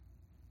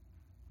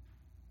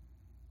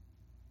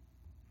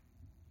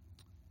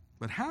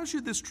 But how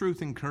should this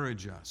truth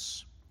encourage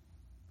us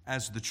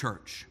as the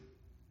church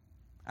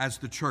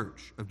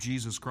of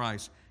Jesus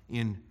Christ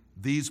in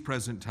these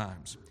present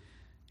times?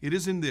 It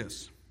is in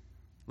this.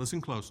 Listen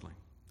closely.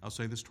 I'll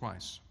say this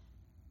twice.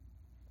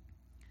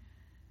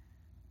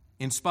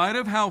 In spite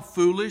of how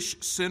foolish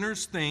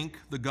sinners think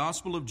the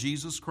gospel of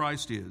Jesus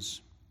Christ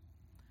is,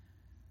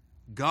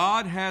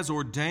 God has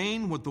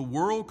ordained what the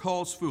world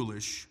calls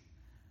foolish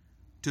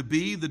to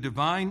be the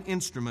divine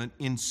instrument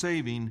in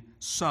saving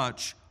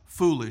such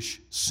foolish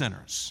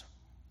sinners.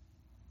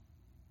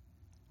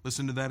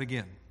 Listen to that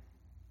again.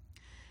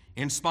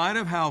 In spite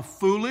of how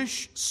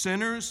foolish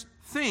sinners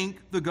think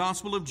the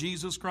gospel of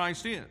Jesus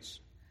Christ is,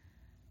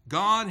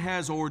 God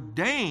has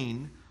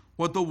ordained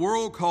what the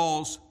world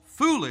calls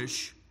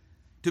foolish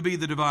to be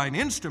the divine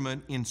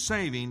instrument in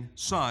saving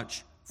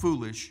such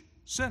foolish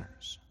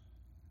sinners.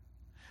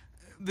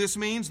 This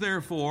means,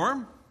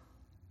 therefore,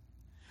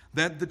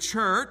 that the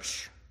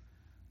church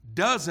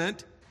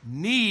doesn't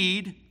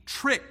need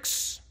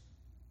tricks,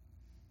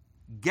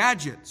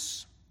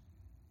 gadgets,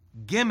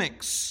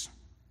 gimmicks,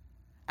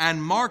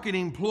 and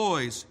marketing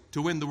ploys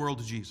to win the world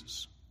to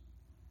Jesus.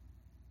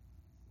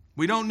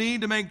 We don't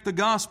need to make the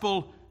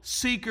gospel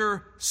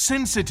seeker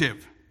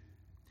sensitive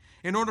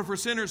in order for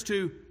sinners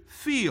to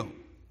feel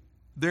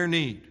their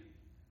need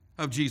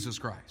of Jesus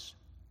Christ.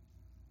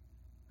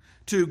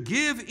 To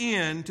give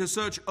in to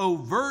such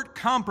overt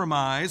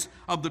compromise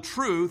of the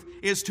truth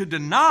is to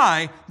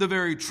deny the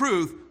very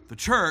truth the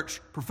church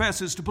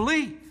professes to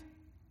believe.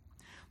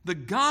 The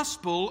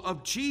gospel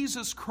of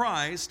Jesus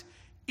Christ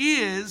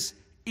is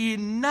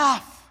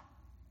enough.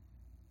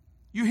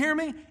 You hear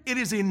me? It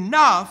is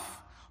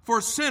enough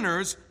for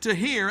sinners to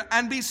hear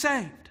and be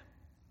saved.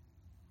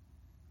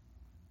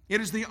 It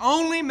is the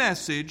only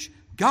message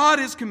God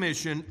has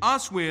commissioned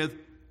us with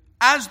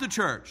as the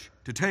church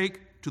to take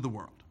to the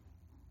world.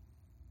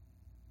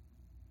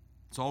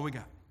 It's all we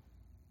got.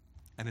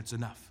 And it's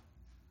enough.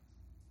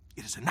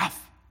 It is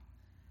enough.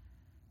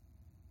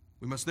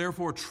 We must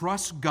therefore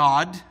trust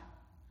God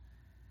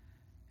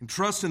and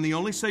trust in the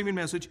only saving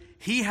message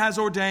He has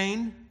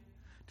ordained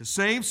to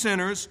save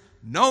sinners,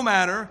 no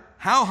matter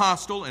how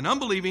hostile and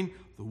unbelieving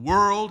the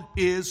world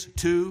is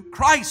to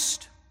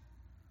Christ.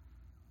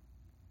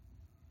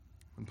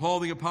 When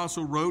Paul the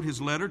Apostle wrote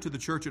his letter to the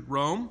church at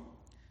Rome,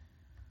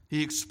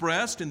 he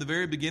expressed in the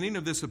very beginning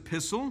of this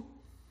epistle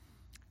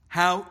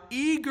how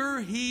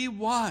eager he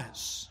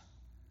was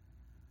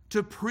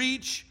to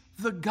preach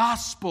the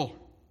gospel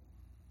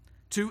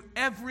to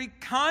every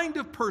kind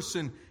of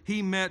person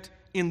he met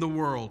in the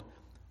world.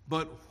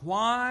 But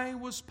why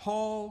was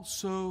Paul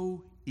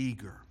so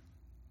eager?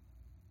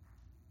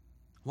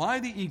 Why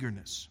the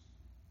eagerness?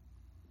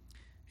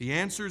 He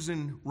answers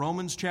in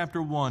Romans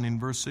chapter 1 in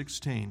verse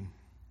 16.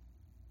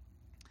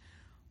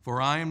 For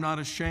I am not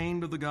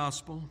ashamed of the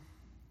gospel,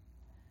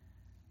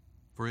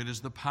 for it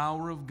is the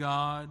power of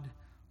God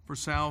for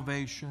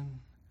salvation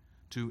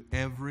to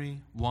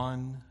every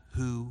one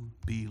who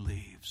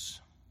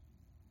believes.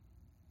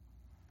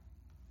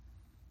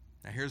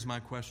 Now here's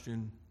my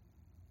question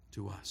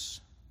to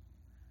us.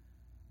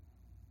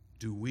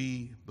 Do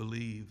we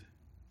believe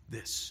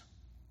this?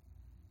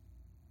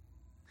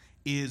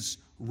 Is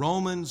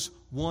Romans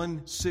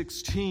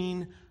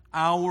 1:16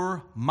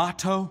 our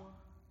motto?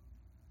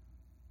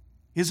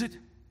 Is it?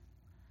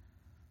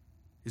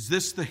 Is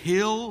this the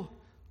hill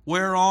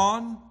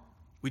whereon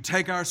we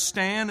take our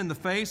stand in the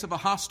face of a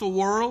hostile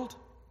world?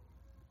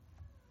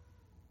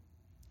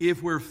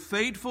 If we're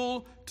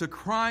faithful to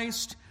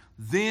Christ,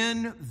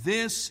 then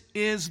this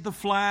is the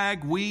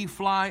flag we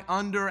fly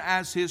under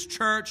as His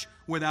church,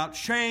 without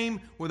shame,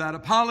 without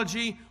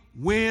apology,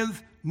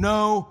 with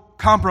no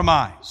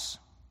compromise.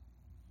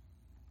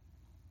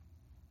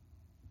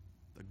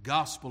 The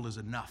gospel is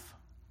enough.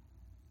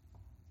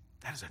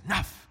 That is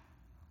enough.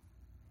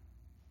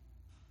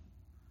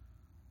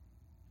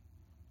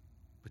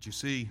 But you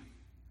see,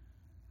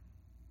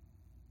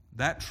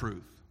 that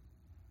truth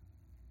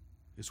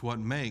is what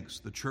makes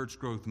the church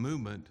growth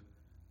movement,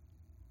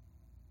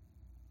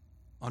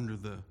 under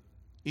the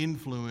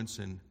influence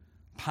and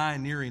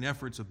pioneering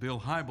efforts of Bill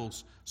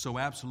Hybels, so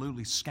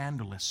absolutely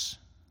scandalous.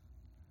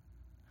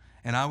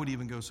 And I would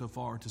even go so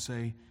far to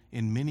say,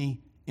 in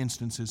many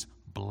instances,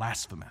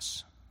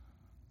 blasphemous.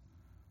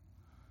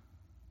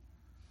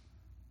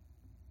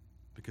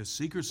 Because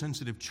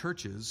seeker-sensitive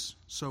churches,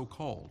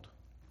 so-called,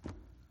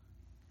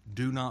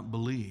 do not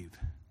believe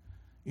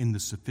in the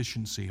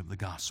sufficiency of the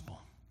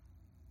gospel.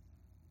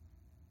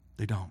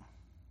 They don't.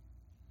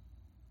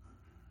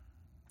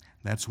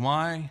 That's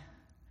why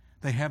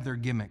they have their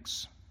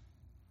gimmicks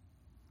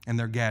and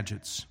their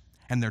gadgets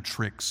and their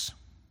tricks.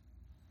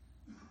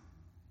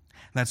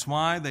 That's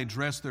why they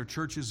dress their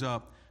churches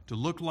up to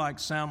look like,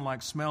 sound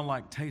like, smell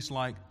like, taste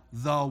like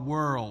the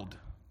world.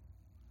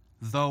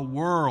 The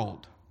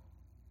world.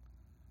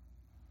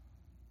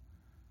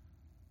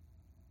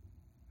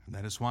 And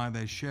that is why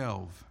they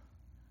shelve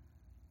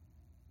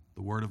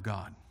the Word of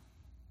God.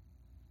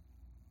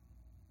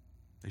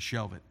 They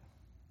shelve it.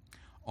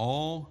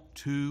 All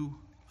to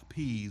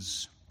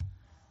appease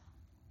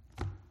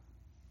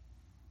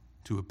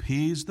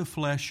the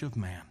flesh of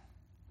man.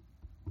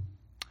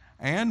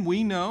 And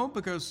we know,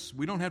 because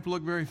we don't have to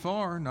look very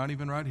far, not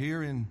even right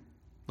here in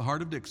the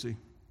heart of Dixie,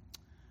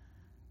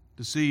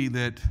 to see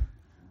that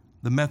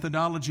the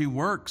methodology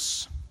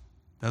works,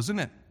 doesn't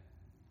it?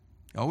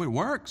 Oh, it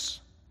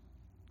works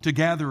to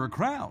gather a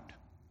crowd.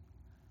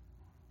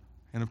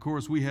 And of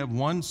course, we have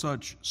one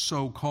such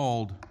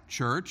so-called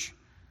church,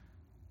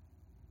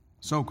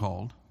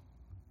 so-called,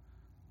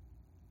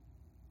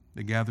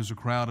 that gathers a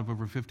crowd of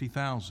over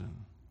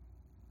 50,000.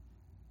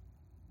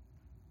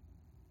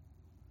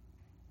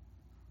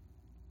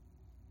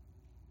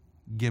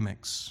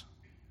 Gimmicks,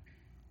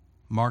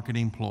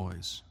 marketing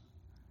ploys.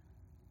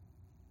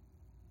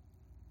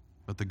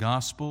 But the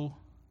gospel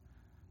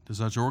to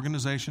such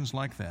organizations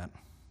like that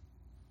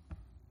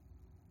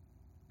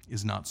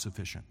is not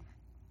sufficient.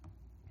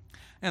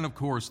 And of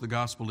course, the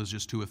gospel is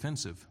just too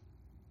offensive.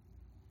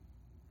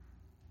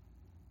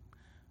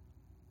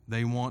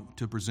 They want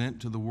to present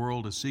to the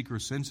world a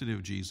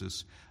seeker-sensitive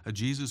Jesus, a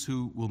Jesus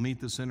who will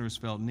meet the sinner's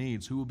felt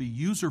needs, who will be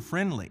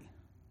user-friendly.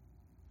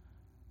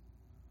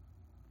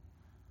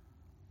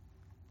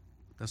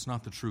 That's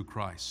not the true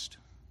Christ.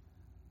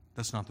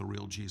 That's not the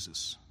real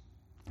Jesus.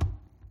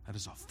 That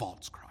is a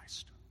false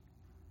Christ.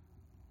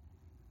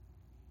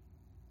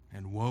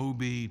 And woe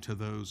be to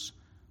those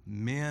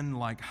men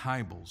like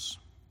Hybels.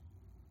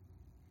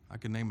 I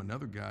can name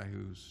another guy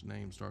whose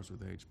name starts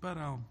with H, but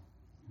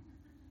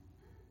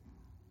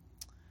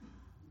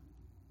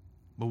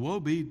woe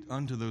be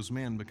unto those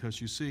men,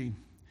 because you see,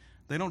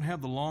 they don't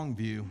have the long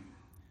view.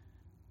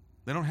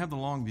 They don't have the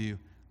long view.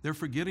 They're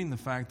forgetting the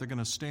fact they're going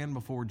to stand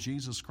before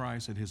Jesus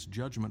Christ at his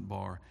judgment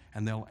bar,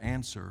 and they'll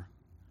answer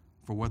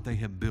for what they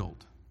have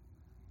built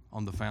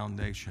on the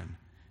foundation.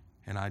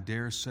 And I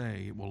dare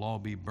say it will all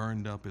be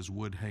burned up as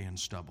wood, hay, and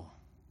stubble.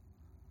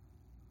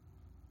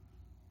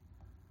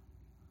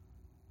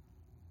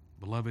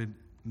 Beloved,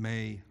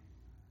 may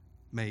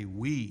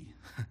we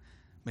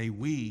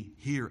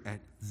here at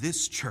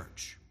this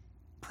church,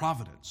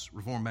 Providence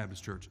Reformed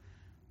Baptist Church,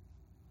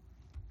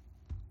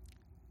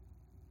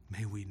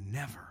 may we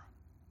never,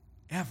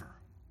 ever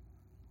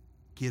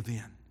give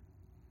in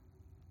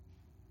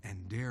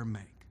and dare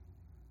make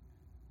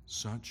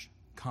such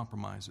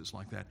compromises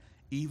like that,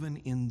 even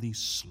in the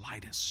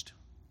slightest,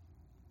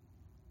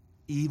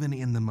 even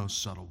in the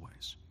most subtle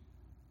ways.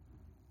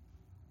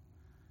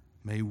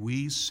 May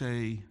we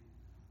say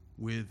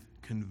with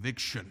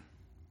conviction,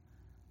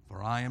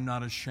 for I am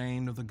not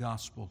ashamed of the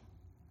gospel,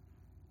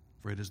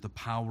 for it is the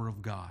power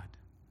of God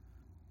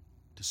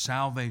to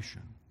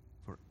salvation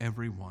for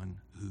everyone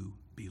who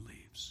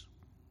believes.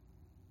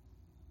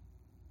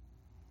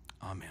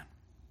 Amen.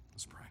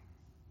 Let's pray.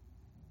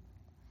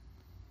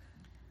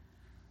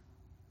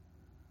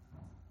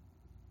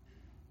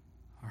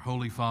 Our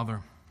Holy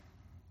Father,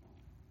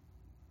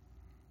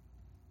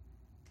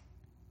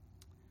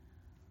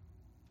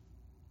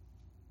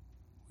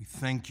 we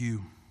thank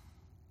you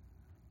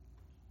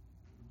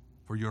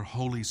for your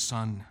Holy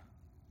Son,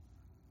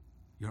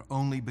 your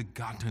only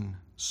begotten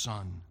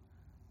Son,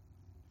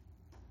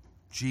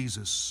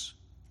 Jesus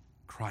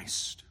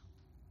Christ,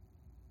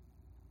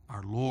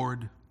 our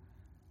Lord,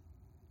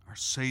 our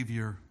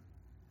Savior,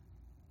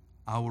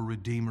 our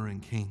Redeemer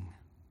and King.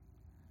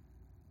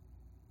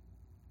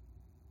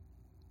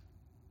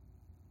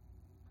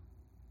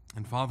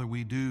 And Father,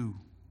 we do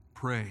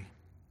pray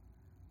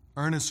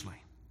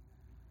earnestly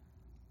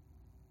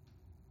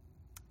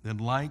that,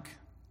 like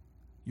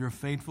your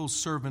faithful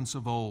servants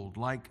of old,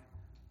 like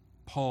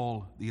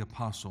Paul the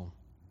Apostle,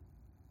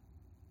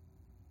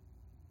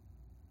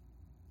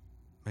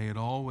 may it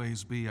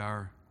always be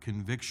our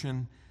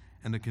conviction,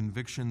 and a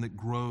conviction that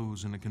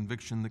grows, and a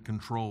conviction that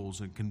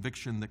controls, a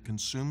conviction that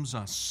consumes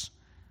us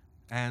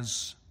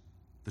as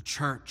the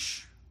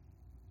church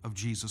of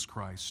Jesus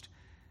Christ,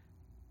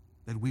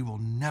 that we will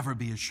never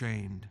be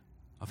ashamed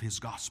of his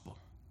gospel,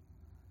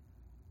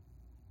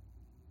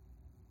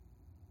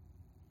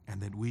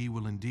 and that we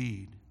will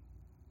indeed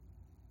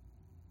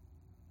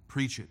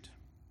preach it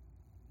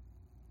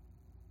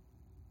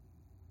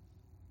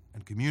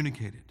and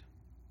communicate it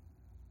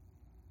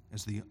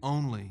as the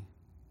only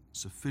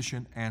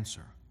sufficient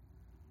answer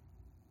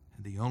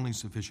and the only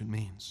sufficient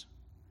means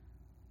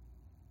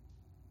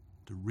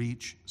to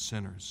reach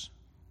sinners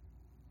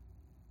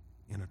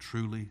in a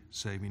truly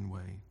saving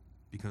way.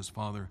 Because,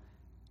 Father,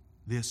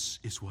 this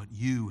is what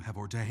you have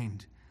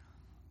ordained.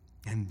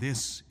 And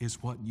this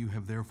is what you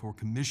have therefore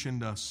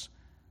commissioned us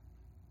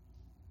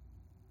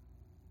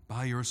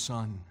by your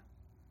Son,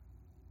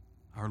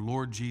 our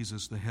Lord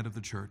Jesus, the head of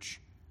the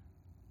church,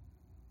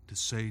 to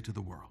say to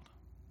the world.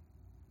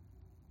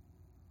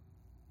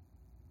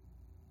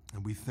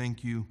 And we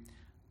thank you,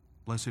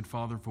 blessed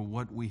Father, for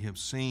what we have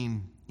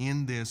seen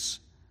in this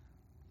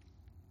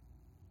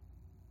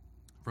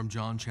from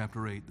John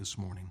chapter 8 this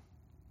morning.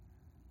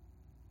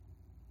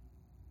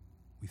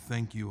 We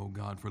thank you, O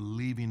God, for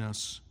leaving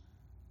us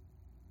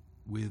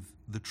with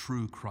the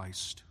true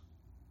Christ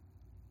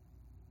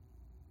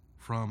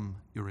from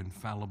your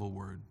infallible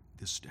word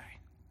this day.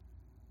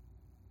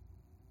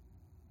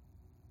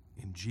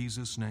 In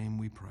Jesus' name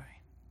we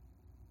pray.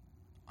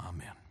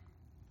 Amen.